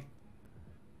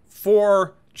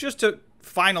 For just to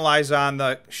finalize on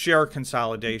the share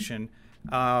consolidation.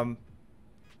 When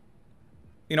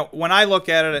I look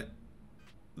at it,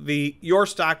 your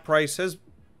stock price has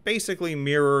basically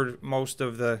mirrored most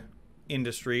of the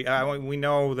industry. We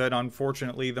know that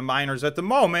unfortunately the miners at the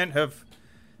moment have.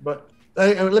 But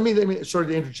let me sort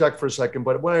of interject for a second.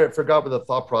 But what I forgot with the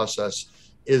thought process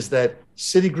is that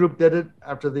Citigroup did it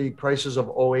after the crisis of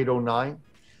 0809.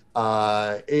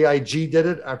 AIG did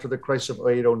it after the crisis of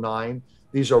 0809.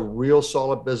 These are real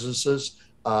solid businesses.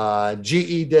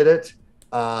 GE did it.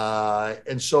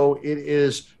 And so it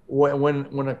is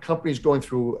when a company is going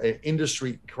through an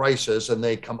industry crisis and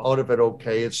they come out of it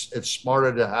okay, it's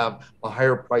smarter to have a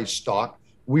higher price stock.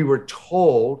 We were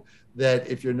told that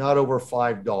if you're not over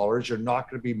 $5, you're not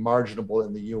going to be marginable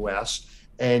in the US,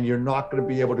 and you're not going to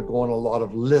be able to go on a lot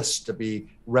of lists to be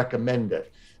recommended.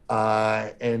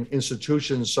 And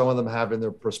institutions, some of them have in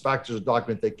their prospectus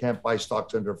document they can't buy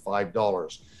stocks under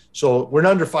 $5. So we're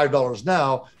under $5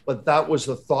 now, but that was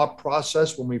the thought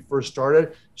process when we first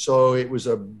started. So it was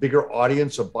a bigger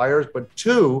audience of buyers. But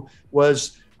two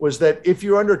was that if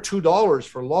you're under $2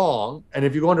 for long, and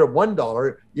if you go under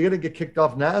 $1, you're going to get kicked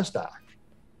off NASDAQ.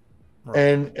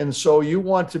 Right. And so you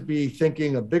want to be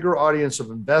thinking a bigger audience of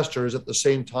investors at the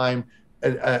same time,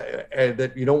 and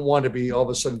that you don't want to be all of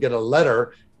a sudden get a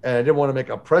letter. And I didn't want to make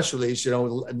a press release.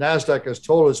 NASDAQ has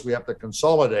told us we have to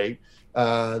consolidate.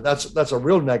 That's a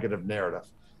real negative narrative.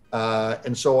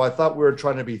 And so I thought we were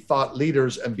trying to be thought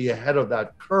leaders and be ahead of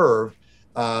that curve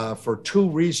for two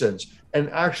reasons. And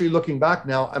actually looking back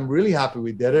now, I'm really happy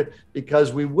we did it,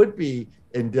 because we would be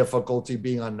in difficulty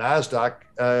being on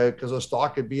NASDAQ because the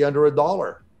stock could be under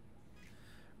 $1.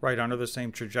 Right, under the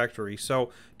same trajectory.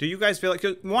 So do you guys feel like,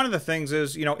 'cause one of the things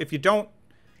is, if you don't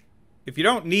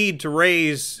need to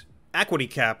raise equity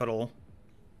capital,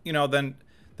 then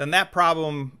that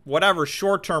problem, whatever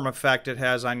short-term effect it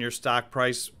has on your stock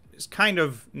price, is kind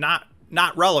of not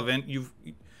relevant.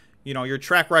 Your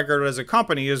track record as a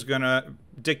company is going to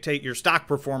dictate your stock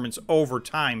performance over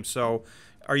time. So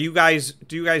do you guys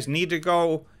need to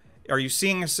go? Are you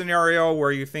seeing a scenario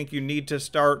where you think you need to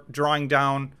start drawing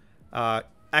down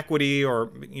equity,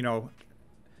 or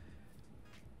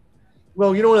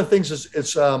Well, one of the things is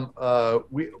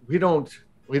we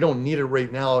don't need it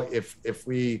right now if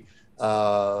we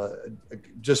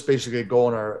just basically go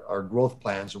on our growth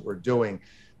plans that we're doing.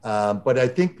 But I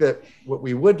think that what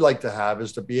we would like to have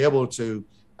is to be able to,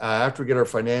 after we get our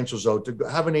financials out, to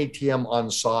have an ATM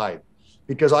on side,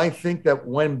 because I think that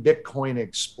when Bitcoin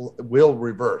will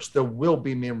reverse, there will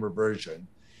be mean reversion,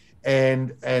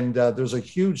 and there's a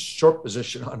huge short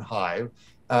position on Hive,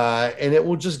 and it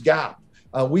will just gap.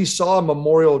 We saw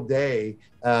Memorial Day,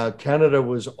 Canada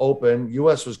was open,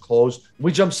 US was closed.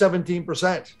 We jumped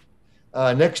 17%.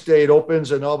 Next day it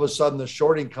opens, and all of a sudden the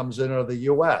shorting comes in out of the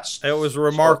US. It was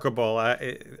remarkable.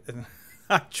 I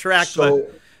tracked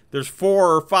there's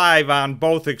 4 or 5 on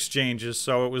both exchanges,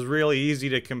 so it was really easy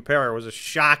to compare. It was a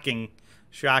shocking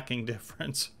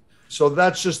difference. So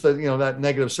that's just the, that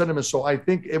negative sentiment. So I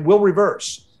think it will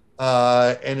reverse.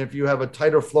 And if you have a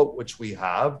tighter float, which we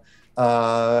have,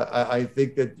 I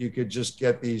think that you could just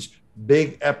get these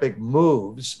big epic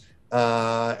moves,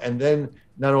 and then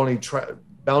not only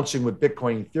bouncing with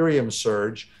Bitcoin, Ethereum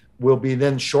surge, will be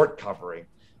then short covering,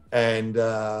 and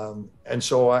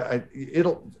so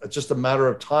it's just a matter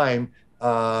of time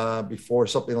before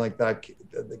something like that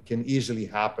can easily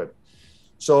happen.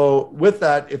 So with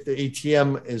that, if the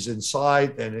ATM is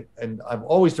inside, and I've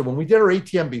always done, when we did our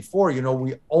ATM before,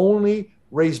 we only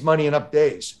raised money in up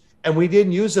days, and we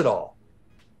didn't use it all.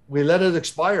 We let it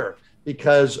expire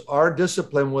because our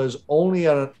discipline was only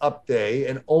on an up day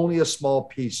and only a small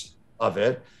piece of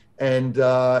it. And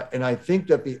I think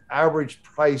that the average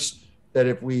price that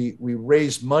if we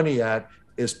raise money at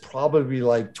is probably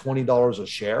like $20 a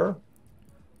share.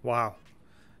 Wow.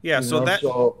 Yeah. So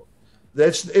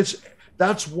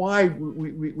that's why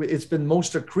it's been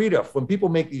most accretive. When people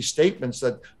make these statements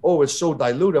that, oh, it's so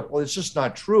dilutive, well, it's just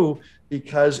not true,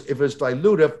 because if it's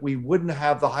dilutive, we wouldn't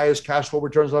have the highest cash flow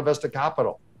returns on invested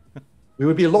capital. We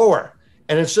would be lower.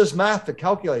 And it's just math that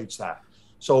calculates that.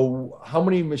 So how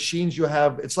many machines you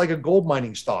have, it's like a gold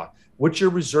mining stock. What's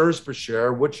your reserves per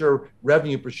share? What's your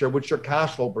revenue per share? What's your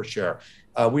cash flow per share?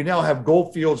 We now have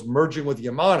Goldfields merging with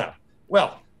Yamana.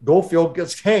 Well, Goldfield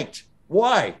gets tanked.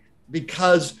 Why?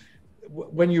 Because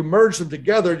when you merge them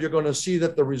together, you're going to see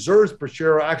that the reserves per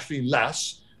share are actually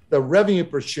less. The revenue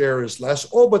per share is less.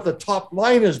 Oh, but the top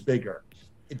line is bigger.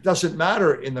 It doesn't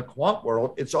matter in the quant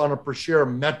world. It's on a per share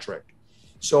metric.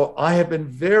 So I have been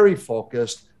very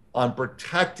focused on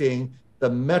protecting the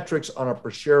metrics on a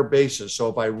per share basis. So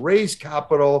if I raise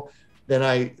capital, then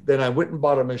I went and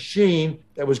bought a machine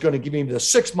that was going to give me the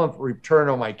 6-month return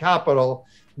on my capital,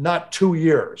 not 2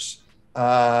 years.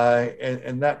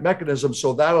 And that mechanism,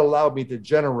 so that allowed me to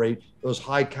generate those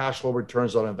high cash flow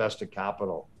returns on invested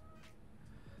capital.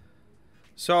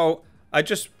 So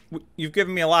you've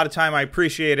given me a lot of time. I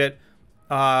appreciate it.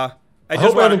 I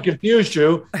hope I haven't confused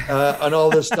you on all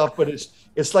this stuff, but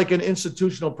it's like an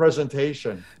institutional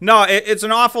presentation. No, it's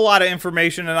an awful lot of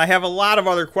information, and I have a lot of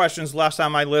other questions left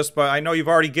on my list, but I know you've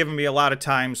already given me a lot of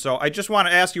time. So I just want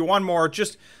to ask you one more,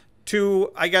 just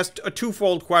I guess, a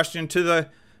twofold question to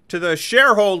the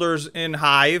shareholders in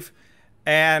Hive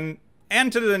and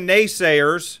to the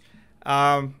naysayers.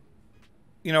 Can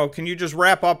you just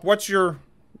wrap up?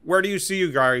 Where do you see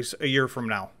you guys a year from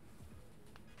now?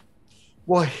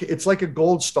 Well, it's like a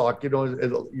gold stock.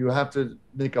 You have to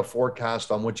make a forecast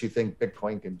on what you think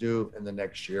Bitcoin can do in the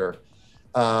next year.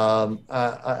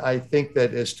 I think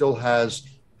that it still has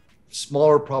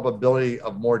smaller probability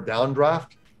of more downdraft,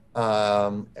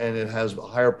 and it has a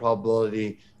higher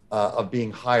probability of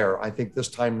being higher. I think this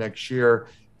time next year,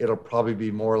 it'll probably be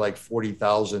more like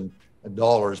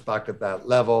 $40,000 back at that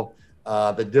level.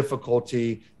 The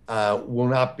difficulty will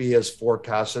not be as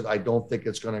forecasted. I don't think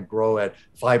it's going to grow at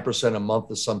 5% a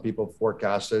month as some people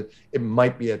forecasted. It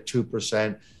might be at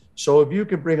 2%. So if you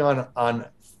can bring on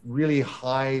really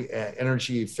high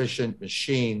energy efficient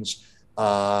machines,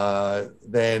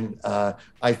 then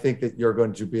I think that you're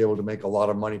going to be able to make a lot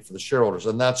of money for the shareholders.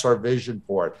 And that's our vision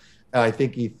for it. And I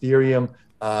think Ethereum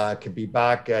can be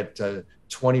back at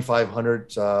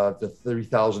 $2,500 to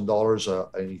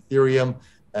 $30,000 an Ethereum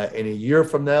in a year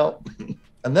from now.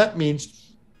 And that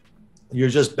means you're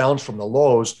just bounced from the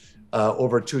lows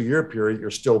over a 2-year period. You're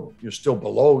still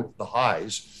below the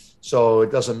highs. So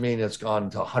it doesn't mean it's gone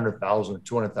to 100,000,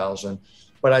 200,000.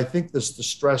 But I think the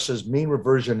stress is mean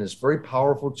reversion is a very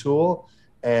powerful tool.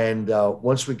 And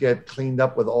once we get cleaned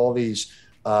up with all these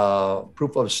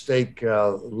proof of stake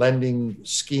lending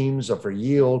schemes for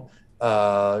yield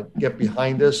get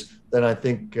behind us, then I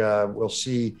think we'll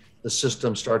see the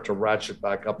system start to ratchet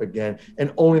back up again.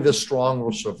 And only the strong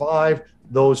will survive.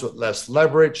 Those with less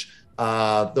leverage,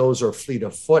 those are fleet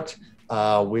of foot,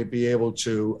 we'd be able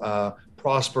to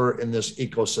prosper in this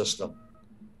ecosystem.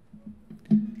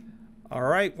 All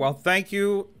right. Well, thank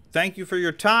you. Thank you for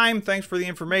your time. Thanks for the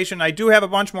information. I do have a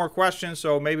bunch more questions,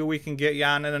 so maybe we can get you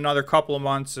on in another couple of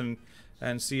months and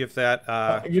see if that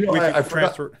I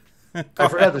forgot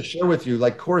to share with you,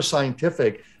 like Core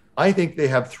Scientific, I think they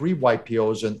have 3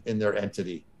 YPOs in their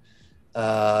entity.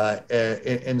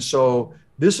 And so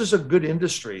this is a good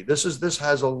industry. This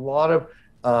has a lot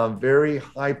of very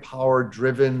high power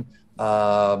driven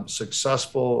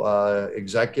successful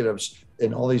executives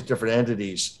in all these different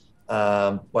entities.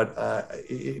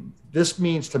 This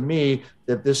means to me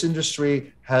that this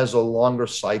industry has a longer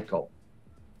cycle.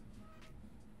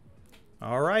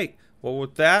 All right. Well,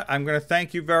 with that, I'm going to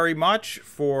thank you very much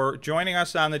for joining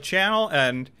us on the channel,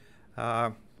 and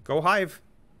go Hive.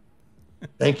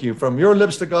 Thank you. From your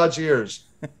lips to God's ears.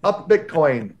 Up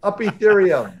Bitcoin, up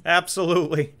Ethereum.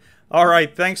 Absolutely. All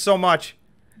right. Thanks so much.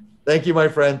 Thank you, my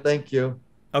friend. Thank you.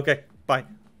 Okay. Bye.